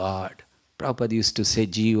to be God. Prabhupada used to say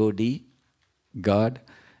G-O-D, God.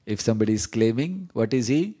 If somebody is claiming, what is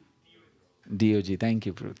he? D-O-G. Thank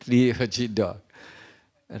you, Prabhupada. D-O-G, dog.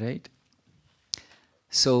 Right?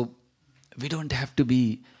 So, we don't have to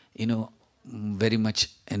be, very much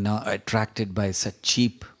attracted by such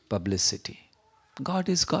cheap publicity. God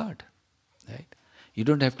is God. Right? You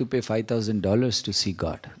don't have to pay $5,000 to see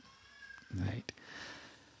God. Right?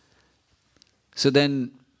 So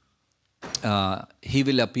then he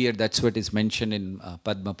will appear, that's what is mentioned in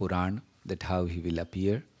Padma Puran, that how he will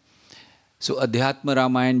appear. So Adhyatma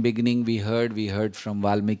Ramayana beginning we heard from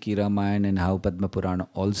Valmiki Ramayana, and how Padma Puran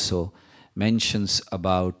also mentions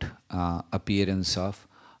about appearance of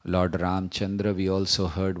Lord Ramchandra. We also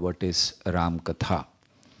heard what is Ram Katha.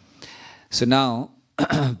 So now,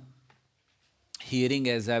 hearing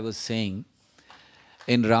as I was saying,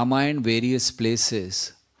 in Ramayana various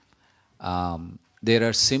places, there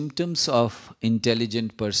are symptoms of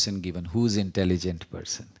intelligent person given. Who's intelligent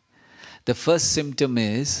person? The first symptom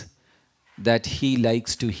is that he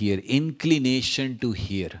likes to hear, inclination to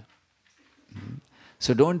hear.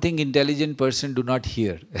 So don't think intelligent person do not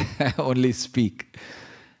hear, only speak.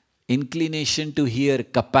 Inclination to hear,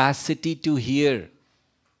 capacity to hear,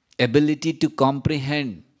 ability to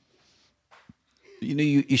comprehend.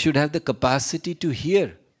 You should have the capacity to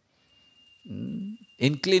hear.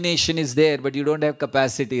 Inclination is there, but you don't have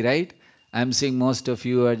capacity, right? I'm seeing most of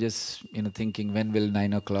you are just, thinking, when will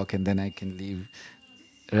 9 o'clock and then I can leave,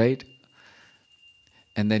 right?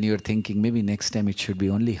 And then you're thinking, maybe next time it should be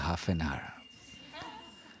only half an hour.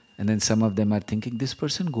 And then some of them are thinking, this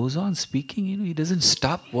person goes on speaking, he doesn't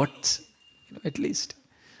stop, at least,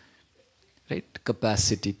 right?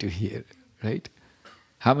 Capacity to hear, right?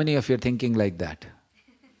 How many of you are thinking like that?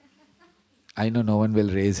 I know no one will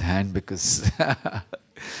raise hand because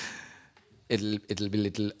it'll be a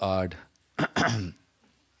little odd.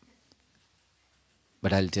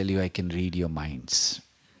 But I'll tell you, I can read your minds.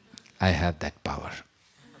 I have that power.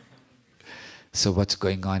 So what's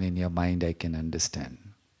going on in your mind, I can understand.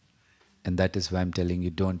 And that is why I'm telling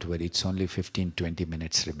you, don't worry, it's only 15-20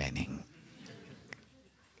 minutes remaining.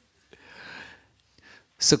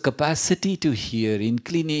 So capacity to hear,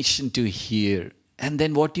 inclination to hear, and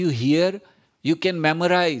then what you hear, you can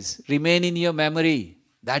memorize, remain in your memory.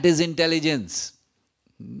 That is intelligence.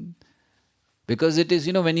 Because it is,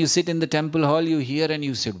 when you sit in the temple hall, you hear and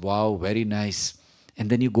you said, wow, very nice. And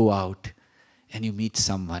then you go out and you meet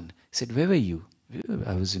someone. Said, where were you?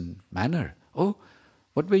 I was in Manor. Oh,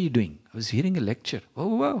 what were you doing? I was hearing a lecture.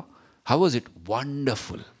 Oh, wow. How was it?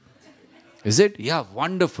 Wonderful. Is it? Yeah,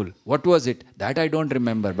 wonderful. What was it? That I don't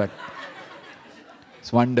remember, but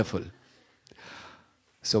it's wonderful.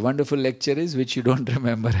 So wonderful lecture is which you don't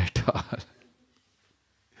remember at all.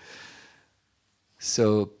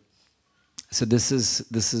 So this is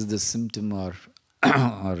the symptom or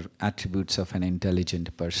or attributes of an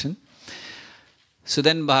intelligent person. So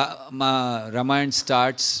then Ramayana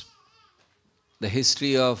starts the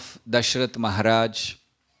history of Dashrath Maharaj.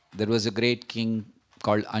 There was a great king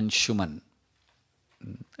called Anshuman.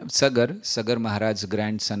 Sagar Maharaj's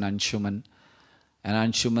grandson Anshuman.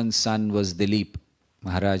 And Anshuman's son was Dilip,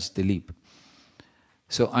 Maharaj Dilip.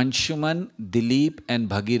 So Anshuman, Dilip and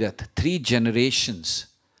Bhagirath, 3 generations,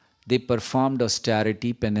 they performed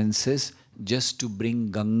austerity penances just to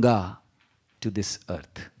bring Ganga to this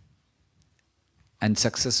earth. And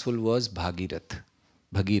successful was Bhagirath.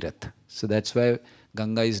 So that's why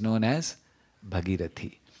Ganga is known as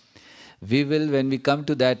Bhagirathi. We will, when we come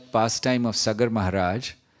to that pastime of Sagar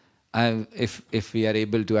Maharaj, if we are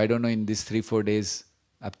able to, I don't know in these 3-4 days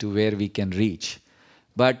up to where we can reach.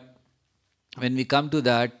 But when we come to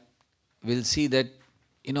that, we'll see that,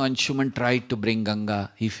 Anshuman tried to bring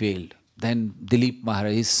Ganga, he failed. Then Dilip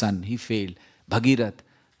Maharaj, his son, he failed. Bhagirath,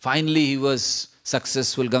 finally he was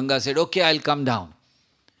successful. Ganga said, okay, I'll come down.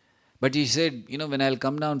 But he said, when I'll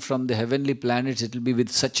come down from the heavenly planets, it will be with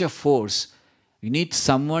such a force. You need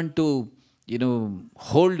someone to,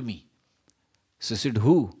 hold me. So he said,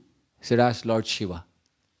 who? He said, ask Lord Shiva.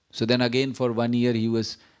 So then again for 1 year he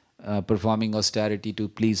was performing austerity to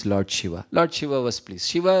please Lord Shiva. Lord Shiva was pleased.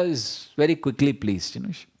 Shiva is very quickly pleased.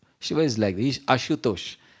 Shiva is like this. He's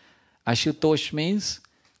Ashutosh. Ashutosh means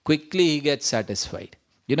quickly he gets satisfied.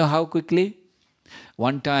 You know how quickly?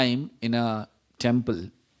 One time in a temple,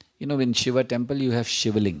 in Shiva temple you have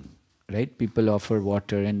shivaling, right? People offer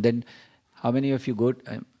water, and then how many of you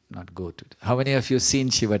how many of you seen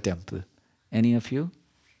Shiva temple? Any of you?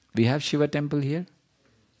 We have Shiva temple here?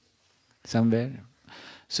 Somewhere?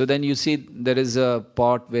 So then you see there is a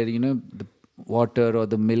pot where, the water or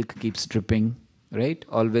the milk keeps dripping, right?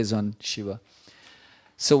 Always on Shiva.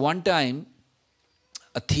 So one time,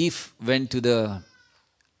 a thief went to the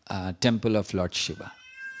temple of Lord Shiva.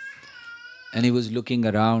 And he was looking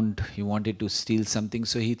around, he wanted to steal something,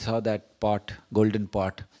 so he saw that pot, golden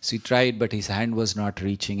pot. So he tried, but his hand was not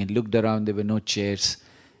reaching, and looked around, there were no chairs.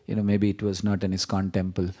 Maybe it was not an ISKCON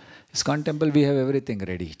temple. ISKCON temple, we have everything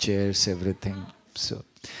ready, chairs, everything. So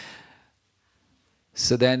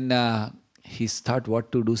then he thought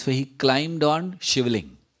what to do. So he climbed on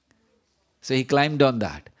Shivling. So he climbed on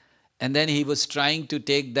that. And then he was trying to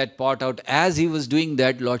take that pot out. As he was doing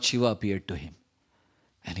that, Lord Shiva appeared to him.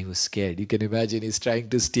 And he was scared. You can imagine he's trying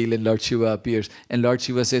to steal and Lord Shiva appears. And Lord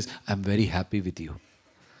Shiva says, I'm very happy with you.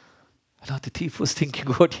 Now the thief was thinking,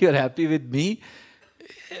 what, you're happy with me?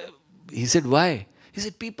 He said, why? He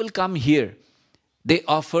said, people come here. They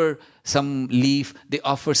offer some leaf, they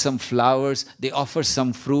offer some flowers, they offer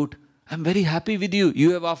some fruit. I'm very happy with you.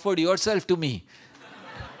 You have offered yourself to me.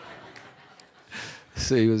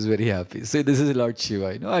 So he was very happy. So this is Lord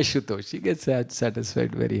Shiva, Ashutosh. He gets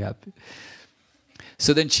satisfied, very happy.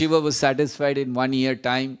 So then Shiva was satisfied in 1 year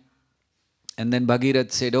time. And then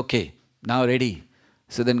Bhagirath said, okay, now ready.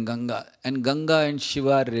 So then Ganga and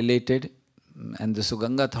Shiva are related. And so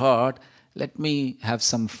Ganga thought, let me have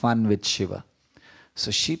some fun with Shiva. So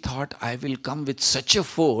she thought, I will come with such a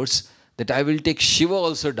force that I will take Shiva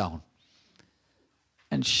also down.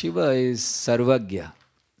 And Shiva is Sarvagya.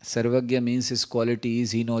 Sarvagya means his quality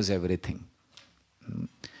is he knows everything.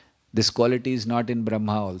 This quality is not in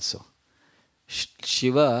Brahma also.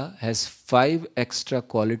 Shiva has 5 extra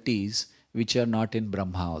qualities which are not in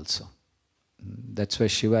Brahma also. That's why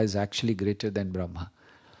Shiva is actually greater than Brahma.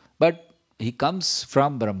 But he comes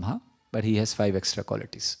from Brahma, but he has 5 extra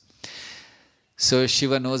qualities. So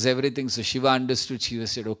Shiva knows everything. So Shiva understood. Shiva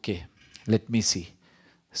said, okay, let me see.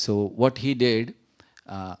 So what he did,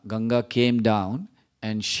 Ganga came down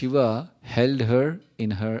and Shiva held her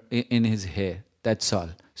in his hair. That's all.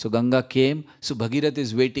 So Ganga came. So Bhagirath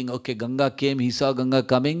is waiting. Okay, Ganga came. He saw Ganga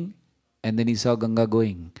coming and then he saw Ganga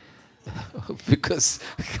going. Because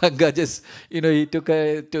Ganga just, he took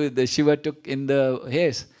her to the Shiva took in the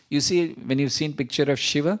hairs. You see, when you've seen picture of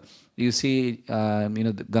Shiva, you see,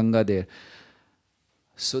 the Ganga there.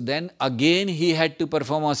 So then again he had to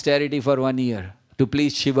perform austerity for 1 year to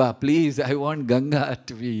please Shiva. Please, I want Ganga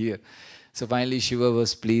to be here. So finally Shiva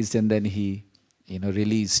was pleased and then he,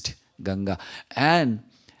 released Ganga. And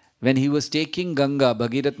when he was taking Ganga,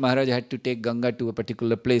 Bhagirath Maharaj had to take Ganga to a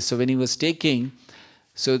particular place. So when he was taking,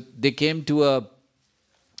 so they came to a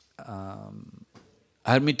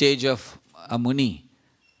hermitage of a Muni.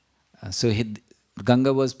 So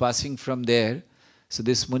Ganga was passing from there. So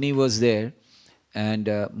this Muni was there. And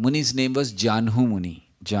Muni's name was Janhu Muni.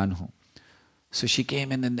 Janhu. So she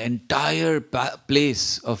came and then the entire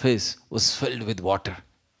place of his was filled with water.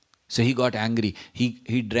 So he got angry.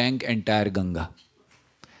 He drank entire Ganga.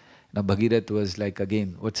 Now Bhagirath was like,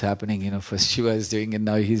 again, what's happening? First Shiva is doing and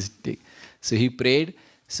now he's doing. So he prayed.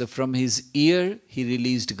 So from his ear, he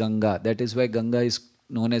released Ganga. That is why Ganga is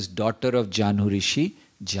known as daughter of Janu Rishi,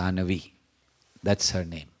 Jahnavi. That's her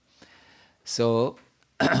name. So,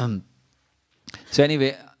 so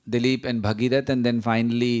anyway, Dilip and Bhagirath, and then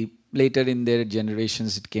finally, later in their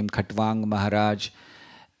generations, it came Khatwang Maharaj,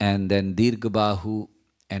 and then Dirghabahu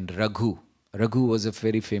and Raghu. Raghu was a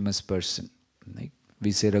very famous person. Like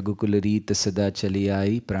we say, Raghukul Reet Sada Chali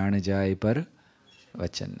Aayi, Prana Jai Par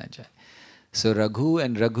Vachan Na Jai. So Raghu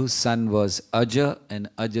and Raghu's son was Aja, and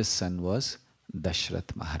Aja's son was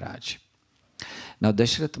Dashrath Maharaj. Now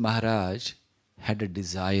Dashrath Maharaj had a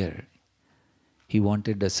desire. He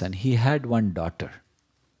wanted a son. He had one daughter.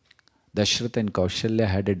 Dashrath and Kaushalya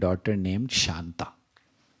had a daughter named Shanta.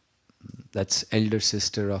 That's elder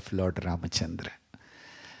sister of Lord Ramachandra.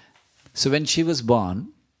 So when she was born,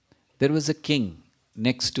 there was a king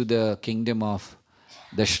next to the kingdom of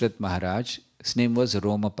Dashrath Maharaj. His name was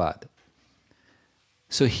Romapad.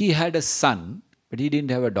 So he had a son, but he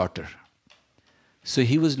didn't have a daughter. So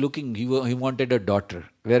he was looking, he wanted a daughter.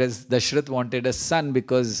 Whereas Dashrath wanted a son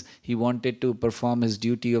because he wanted to perform his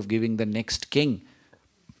duty of giving the next king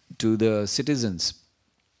to the citizens.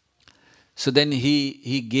 So then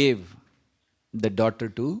he gave the daughter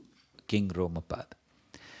to King Romapad.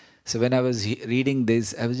 So when I was reading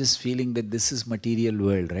this, I was just feeling that this is material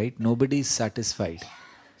world, right? Nobody is satisfied,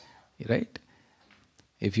 right?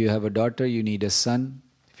 If you have a daughter, you need a son.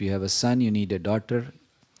 If you have a son, you need a daughter.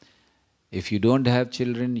 If you don't have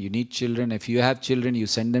children, you need children. If you have children, you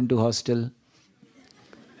send them to hostel.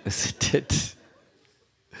 Isn't it?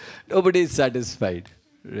 Nobody is satisfied,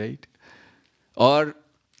 right? Or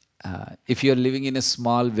if you're living in a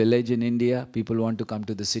small village in India, people want to come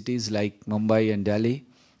to the cities like Mumbai and Delhi.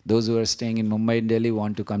 Those who are staying in Mumbai and Delhi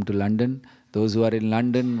want to come to London. Those who are in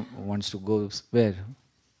London wants to go where?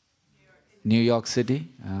 New York City.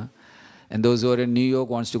 And those who are in New York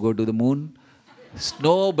wants to go to the moon.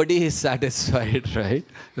 Nobody is satisfied, right?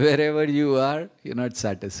 Wherever you are, you're not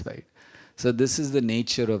satisfied. So this is the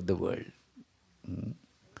nature of the world.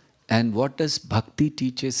 And what does bhakti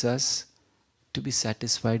teaches us? To be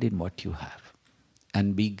satisfied in what you have.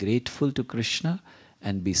 And be grateful to Krishna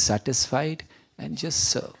and be satisfied and just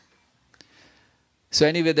serve. So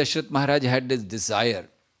anyway, Dashrath Maharaj had this desire.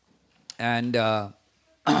 And there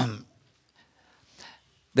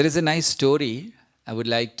is a nice story I would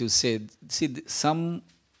like to say. See,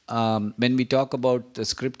 when we talk about the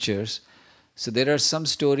scriptures, so there are some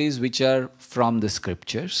stories which are from the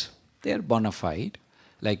scriptures. They are bona fide,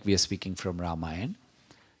 like we are speaking from Ramayana.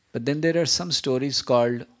 But then there are some stories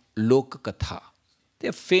called Lok Katha. They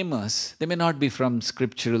are famous. They may not be from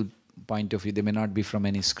scriptural point of view. They may not be from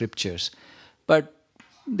any scriptures. But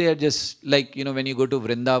they are just like, when you go to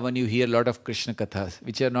Vrindavan, you hear a lot of Krishna Kathas,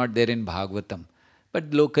 which are not there in Bhagavatam.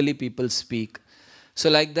 But locally people speak. So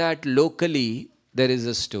like that, locally, there is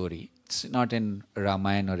a story. It's not in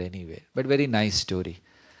Ramayana or anywhere, but very nice story.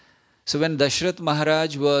 So when Dashrath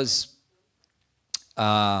Maharaj was,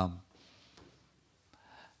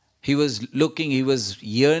 he was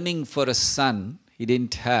yearning for a son he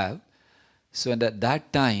didn't have. So at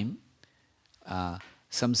that time,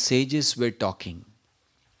 some sages were talking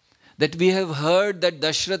that we have heard that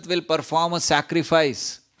Dashrath will perform a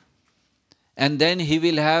sacrifice and then he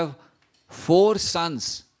will have 4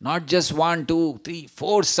 sons, not just 1, 2, 3,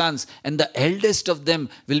 4 sons, and the eldest of them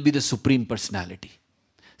will be the Supreme Personality.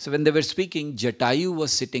 So when they were speaking, Jatayu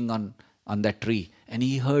was sitting on that tree and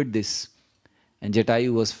he heard this. And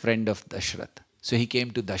Jatayu was friend of Dashrath. So he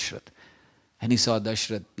came to Dashrath and he saw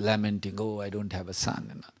Dashrath lamenting, oh, I don't have a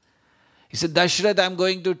son. He said, Dashrath, I'm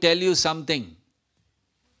going to tell you something.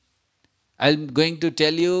 I'm going to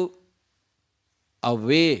tell you a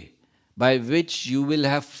way by which you will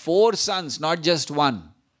have 4 sons, not just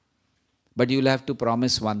 1. But you will have to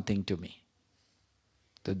promise one thing to me.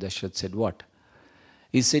 So Dashrath said, what?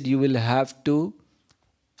 He said, you will have to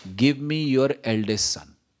give me your eldest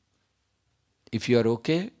son. If you are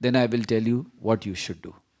okay, then I will tell you what you should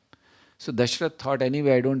do. So Dashrath thought,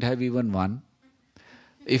 anyway, I don't have even 1.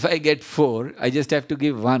 If I get 4, I just have to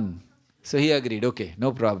give 1. So he agreed, okay,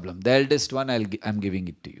 no problem. The eldest one, I'm giving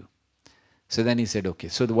it to you. So then he said, okay.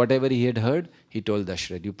 So whatever he had heard, he told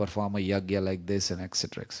Dashrath, you perform a yagya like this and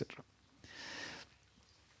etc. etc.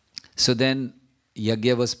 So then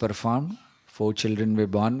yagya was performed. 4 children were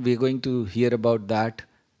born. We're going to hear about that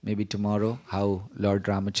maybe tomorrow, how Lord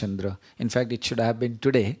Ramachandra, in fact it should have been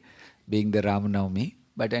today, being the Ramanavami,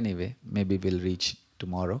 but anyway, maybe we'll reach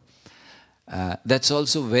tomorrow. That's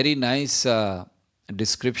also very nice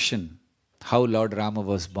description, how Lord Rama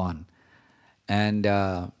was born. And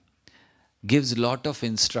gives lot of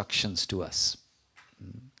instructions to us.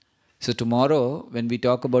 So tomorrow, when we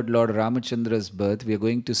talk about Lord Ramachandra's birth, we are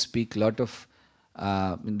going to speak there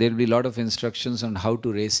will be a lot of instructions on how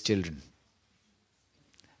to raise children.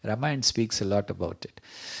 Ramayana speaks a lot about it.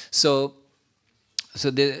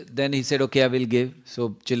 Then he said, okay, I will give.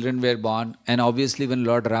 So children were born. And obviously when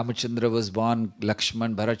Lord Ramachandra was born,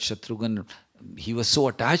 Lakshman, Bharat, Shatrughan, he was so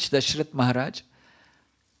attached, Dashrath Maharaj.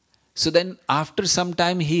 So then after some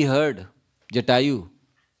time he heard Jatayu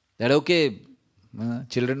that, okay,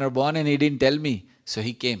 children are born and he didn't tell me. So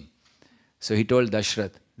he came. So he told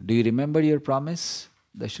Dashrath, do you remember your promise?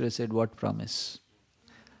 Dashrath said, what promise?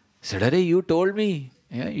 He said, Arey, you told me,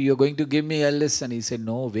 you're going to give me eldest son. He said,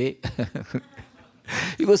 no way.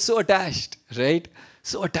 He was so attached, right?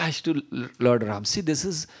 So attached to Lord Ram. See, this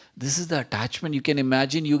is the attachment. You can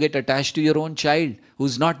imagine you get attached to your own child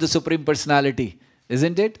who's not the Supreme Personality,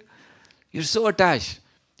 isn't it? You're so attached.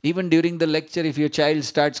 Even during the lecture, if your child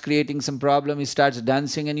starts creating some problem, he starts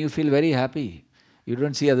dancing and you feel very happy. You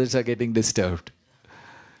don't see others are getting disturbed.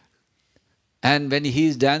 And when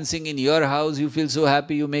he's dancing in your house, you feel so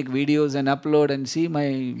happy, you make videos and upload and see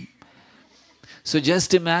my... So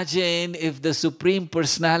just imagine if the Supreme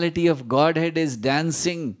Personality of Godhead is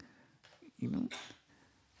dancing.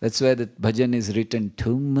 That's why the bhajan is written,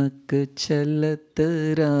 Thumak chalat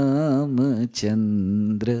Ramachandra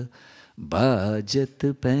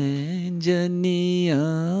bhajat panjaniya.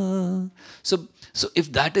 So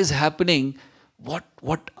if that is happening,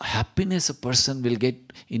 what happiness a person will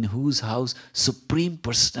get in whose house Supreme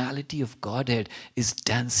Personality of Godhead is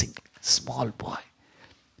dancing. Small boy.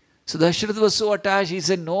 So Dashrath was so attached, he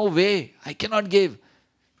said, no way, I cannot give.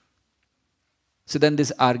 So then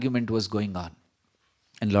this argument was going on.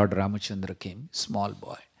 And Lord Ramachandra came, small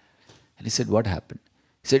boy. And he said, what happened?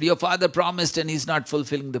 He said, your father promised and he's not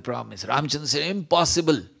fulfilling the promise. Ramachandra said,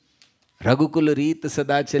 impossible. Raghukul reet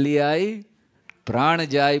sada chali aayi, prana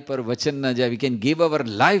jai par vachan na jai. We can give our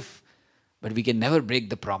life, but we can never break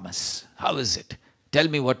the promise. How is it? Tell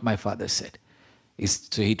me what my father said.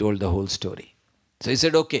 So he told the whole story. So he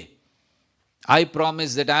said, okay, I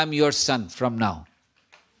promise that I am your son from now.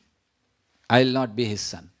 I will not be his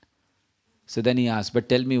son. So then he asked, but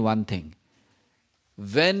tell me one thing.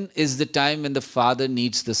 When is the time when the father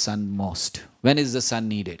needs the son most? When is the son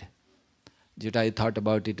needed? Jatayu thought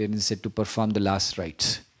about it and he said, to perform the last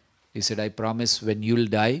rites. He said, I promise when you'll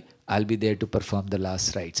die, I'll be there to perform the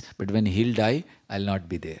last rites. But when he'll die, I'll not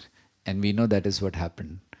be there. And we know that is what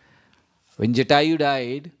happened. When Jatayu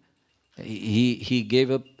died, he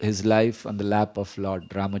gave up his life on the lap of Lord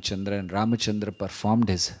Ramachandra, and Ramachandra performed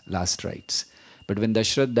his last rites. But when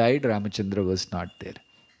Dashrath died, Ramachandra was not there.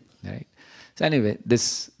 Right? So anyway,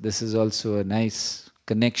 this is also a nice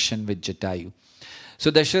connection with Jatayu.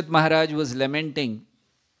 So Dashrath Maharaj was lamenting,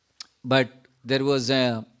 but there was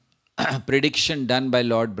a prediction done by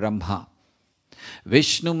Lord Brahma.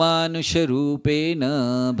 Vishnu manusha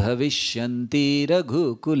rupena bhavishyanti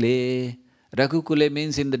raghukule. Raghukule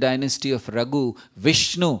means in the dynasty of Raghu,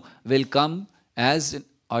 Vishnu will come as an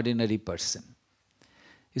ordinary person.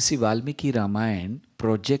 You see, Valmiki Ramayana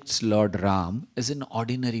projects Lord Ram as an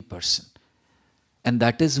ordinary person. And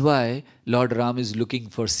that is why Lord Ram is looking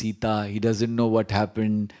for Sita. He doesn't know what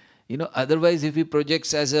happened. Otherwise if he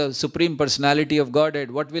projects as a Supreme Personality of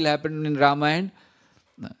Godhead, what will happen in Ramayana?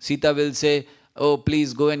 Sita will say, oh,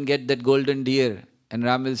 please go and get that golden deer. And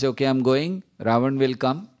Ram will say, okay, I'm going. Ravan will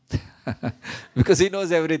come. Because he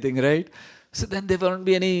knows everything, right? So then there won't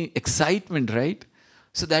be any excitement, right?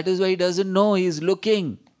 So that is why he doesn't know, he is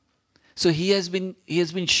looking. So he has been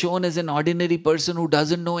shown as an ordinary person who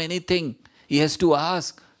doesn't know anything. He has to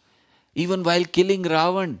ask. Even while killing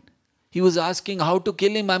Ravan, he was asking how to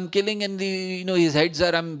kill him. I'm killing and his heads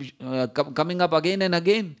are coming up again and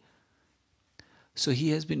again. So he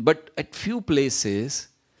has been, but at few places,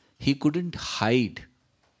 he couldn't hide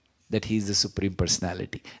that he is the Supreme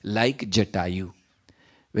Personality. Like Jatayu.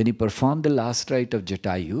 When he performed the last rite of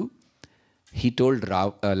Jatayu, he told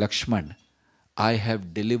Lakshman, I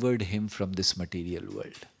have delivered him from this material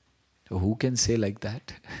world. So who can say like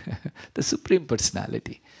that? The Supreme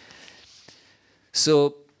Personality.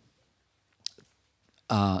 So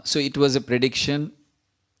it was a prediction,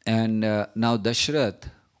 and now Dashrath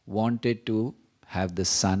wanted to have the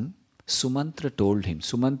son. Sumantra told him,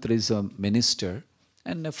 Sumantra is a minister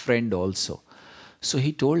and a friend also. So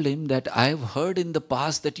he told him that I have heard in the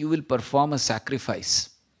past that you will perform a sacrifice.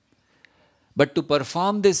 But to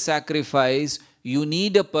perform this sacrifice, you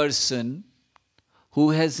need a person who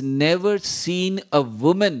has never seen a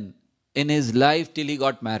woman in his life till he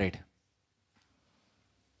got married.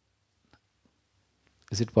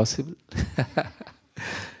 Is it possible?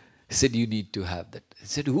 He said, you need to have that. He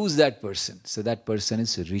said, who's that person? So that person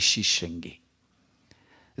is Rishi Shringi.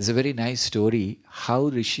 It's a very nice story how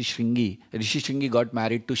Rishi Shringi got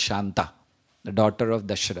married to Shanta, the daughter of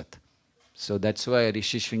Dasharath. So that's why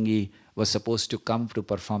Rishi Shringi was supposed to come to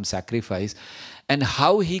perform sacrifice. And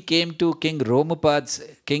how he came to King Romapad's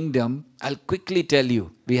kingdom, I'll quickly tell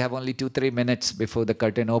you. We have only 2-3 minutes before the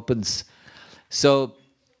curtain opens. So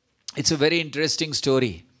it's a very interesting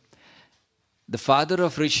story. The father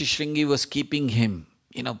of Rishi Shringi was keeping him,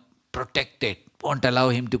 protected, won't allow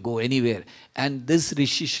him to go anywhere. And this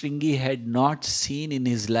Rishi Shringi had not seen in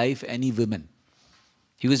his life any women.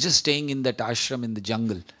 He was just staying in that ashram in the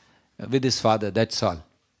jungle with his father, that's all.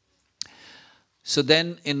 So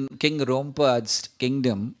then in King Romapad's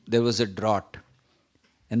kingdom, there was a drought.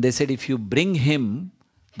 And they said, if you bring him,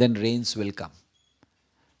 then rains will come.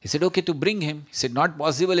 He said, okay, to bring him. He said, not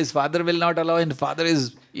possible, his father will not allow, and father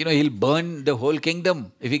is, he'll burn the whole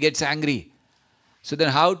kingdom if he gets angry. So then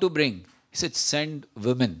how to bring? He said, send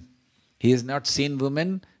women. He has not seen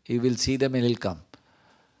women, he will see them and he'll come.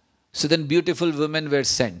 So then beautiful women were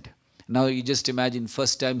sent. Now you just imagine,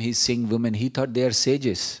 first time he's seeing women, he thought they are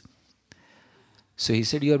sages. So he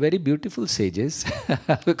said, you are very beautiful sages,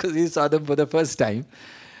 because he saw them for the first time.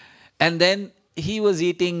 And then he was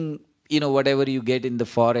eating, whatever you get in the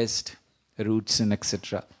forest, roots and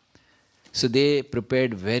etc. So they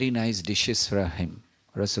prepared very nice dishes for him.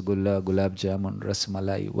 Rasagulla, gulab jamun,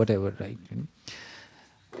 rasmalai, whatever, right?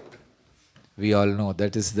 We all know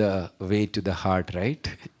that is the way to the heart, right?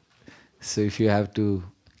 So if you have to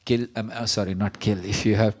kill, not kill, if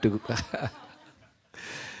you have to...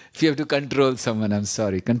 If you have to control someone,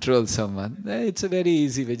 control someone, it's a very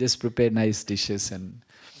easy way, just prepare nice dishes. And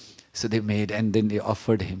so they made, and then they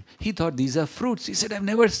offered him. He thought, these are fruits. He said, I've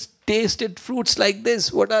never tasted fruits like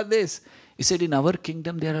this. What are this? He said, in our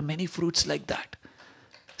kingdom, there are many fruits like that.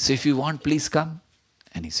 So if you want, please come.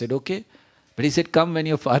 And he said, okay. But he said, come when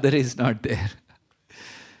your father is not there.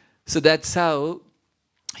 So that's how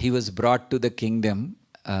he was brought to the kingdom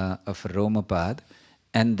of Romapad.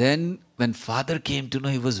 And then when father came to know,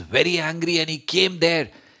 he was very angry and he came there.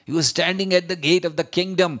 He was standing at the gate of the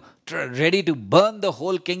kingdom, ready to burn the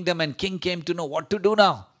whole kingdom, and king came to know what to do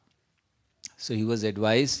now. So he was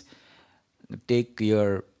advised, take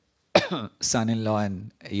your son-in-law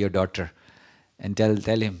and your daughter and tell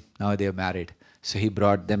him, now they are married. So he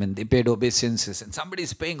brought them and they paid obeisances. And somebody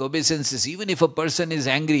is paying obeisances. Even if a person is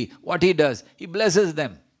angry, what he does? He blesses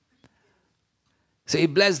them. So he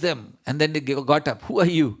blessed them, and then they got up. Who are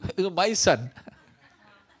you? My son.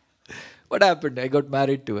 What happened? I got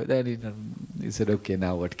married to her. Then he said, okay,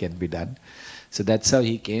 now what can be done? So that's how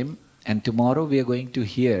he came. And tomorrow we are going to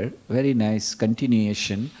hear very nice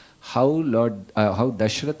continuation how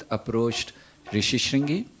Dasharath approached Rishi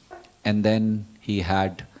Shringi, and then he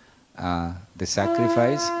had the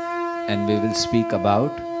sacrifice, and we will speak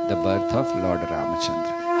about the birth of Lord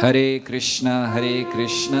Ramachandra. Hare Krishna,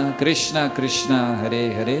 Krishna Krishna,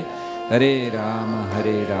 Hare Hare, Hare Rama,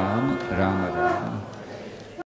 Rama Rama.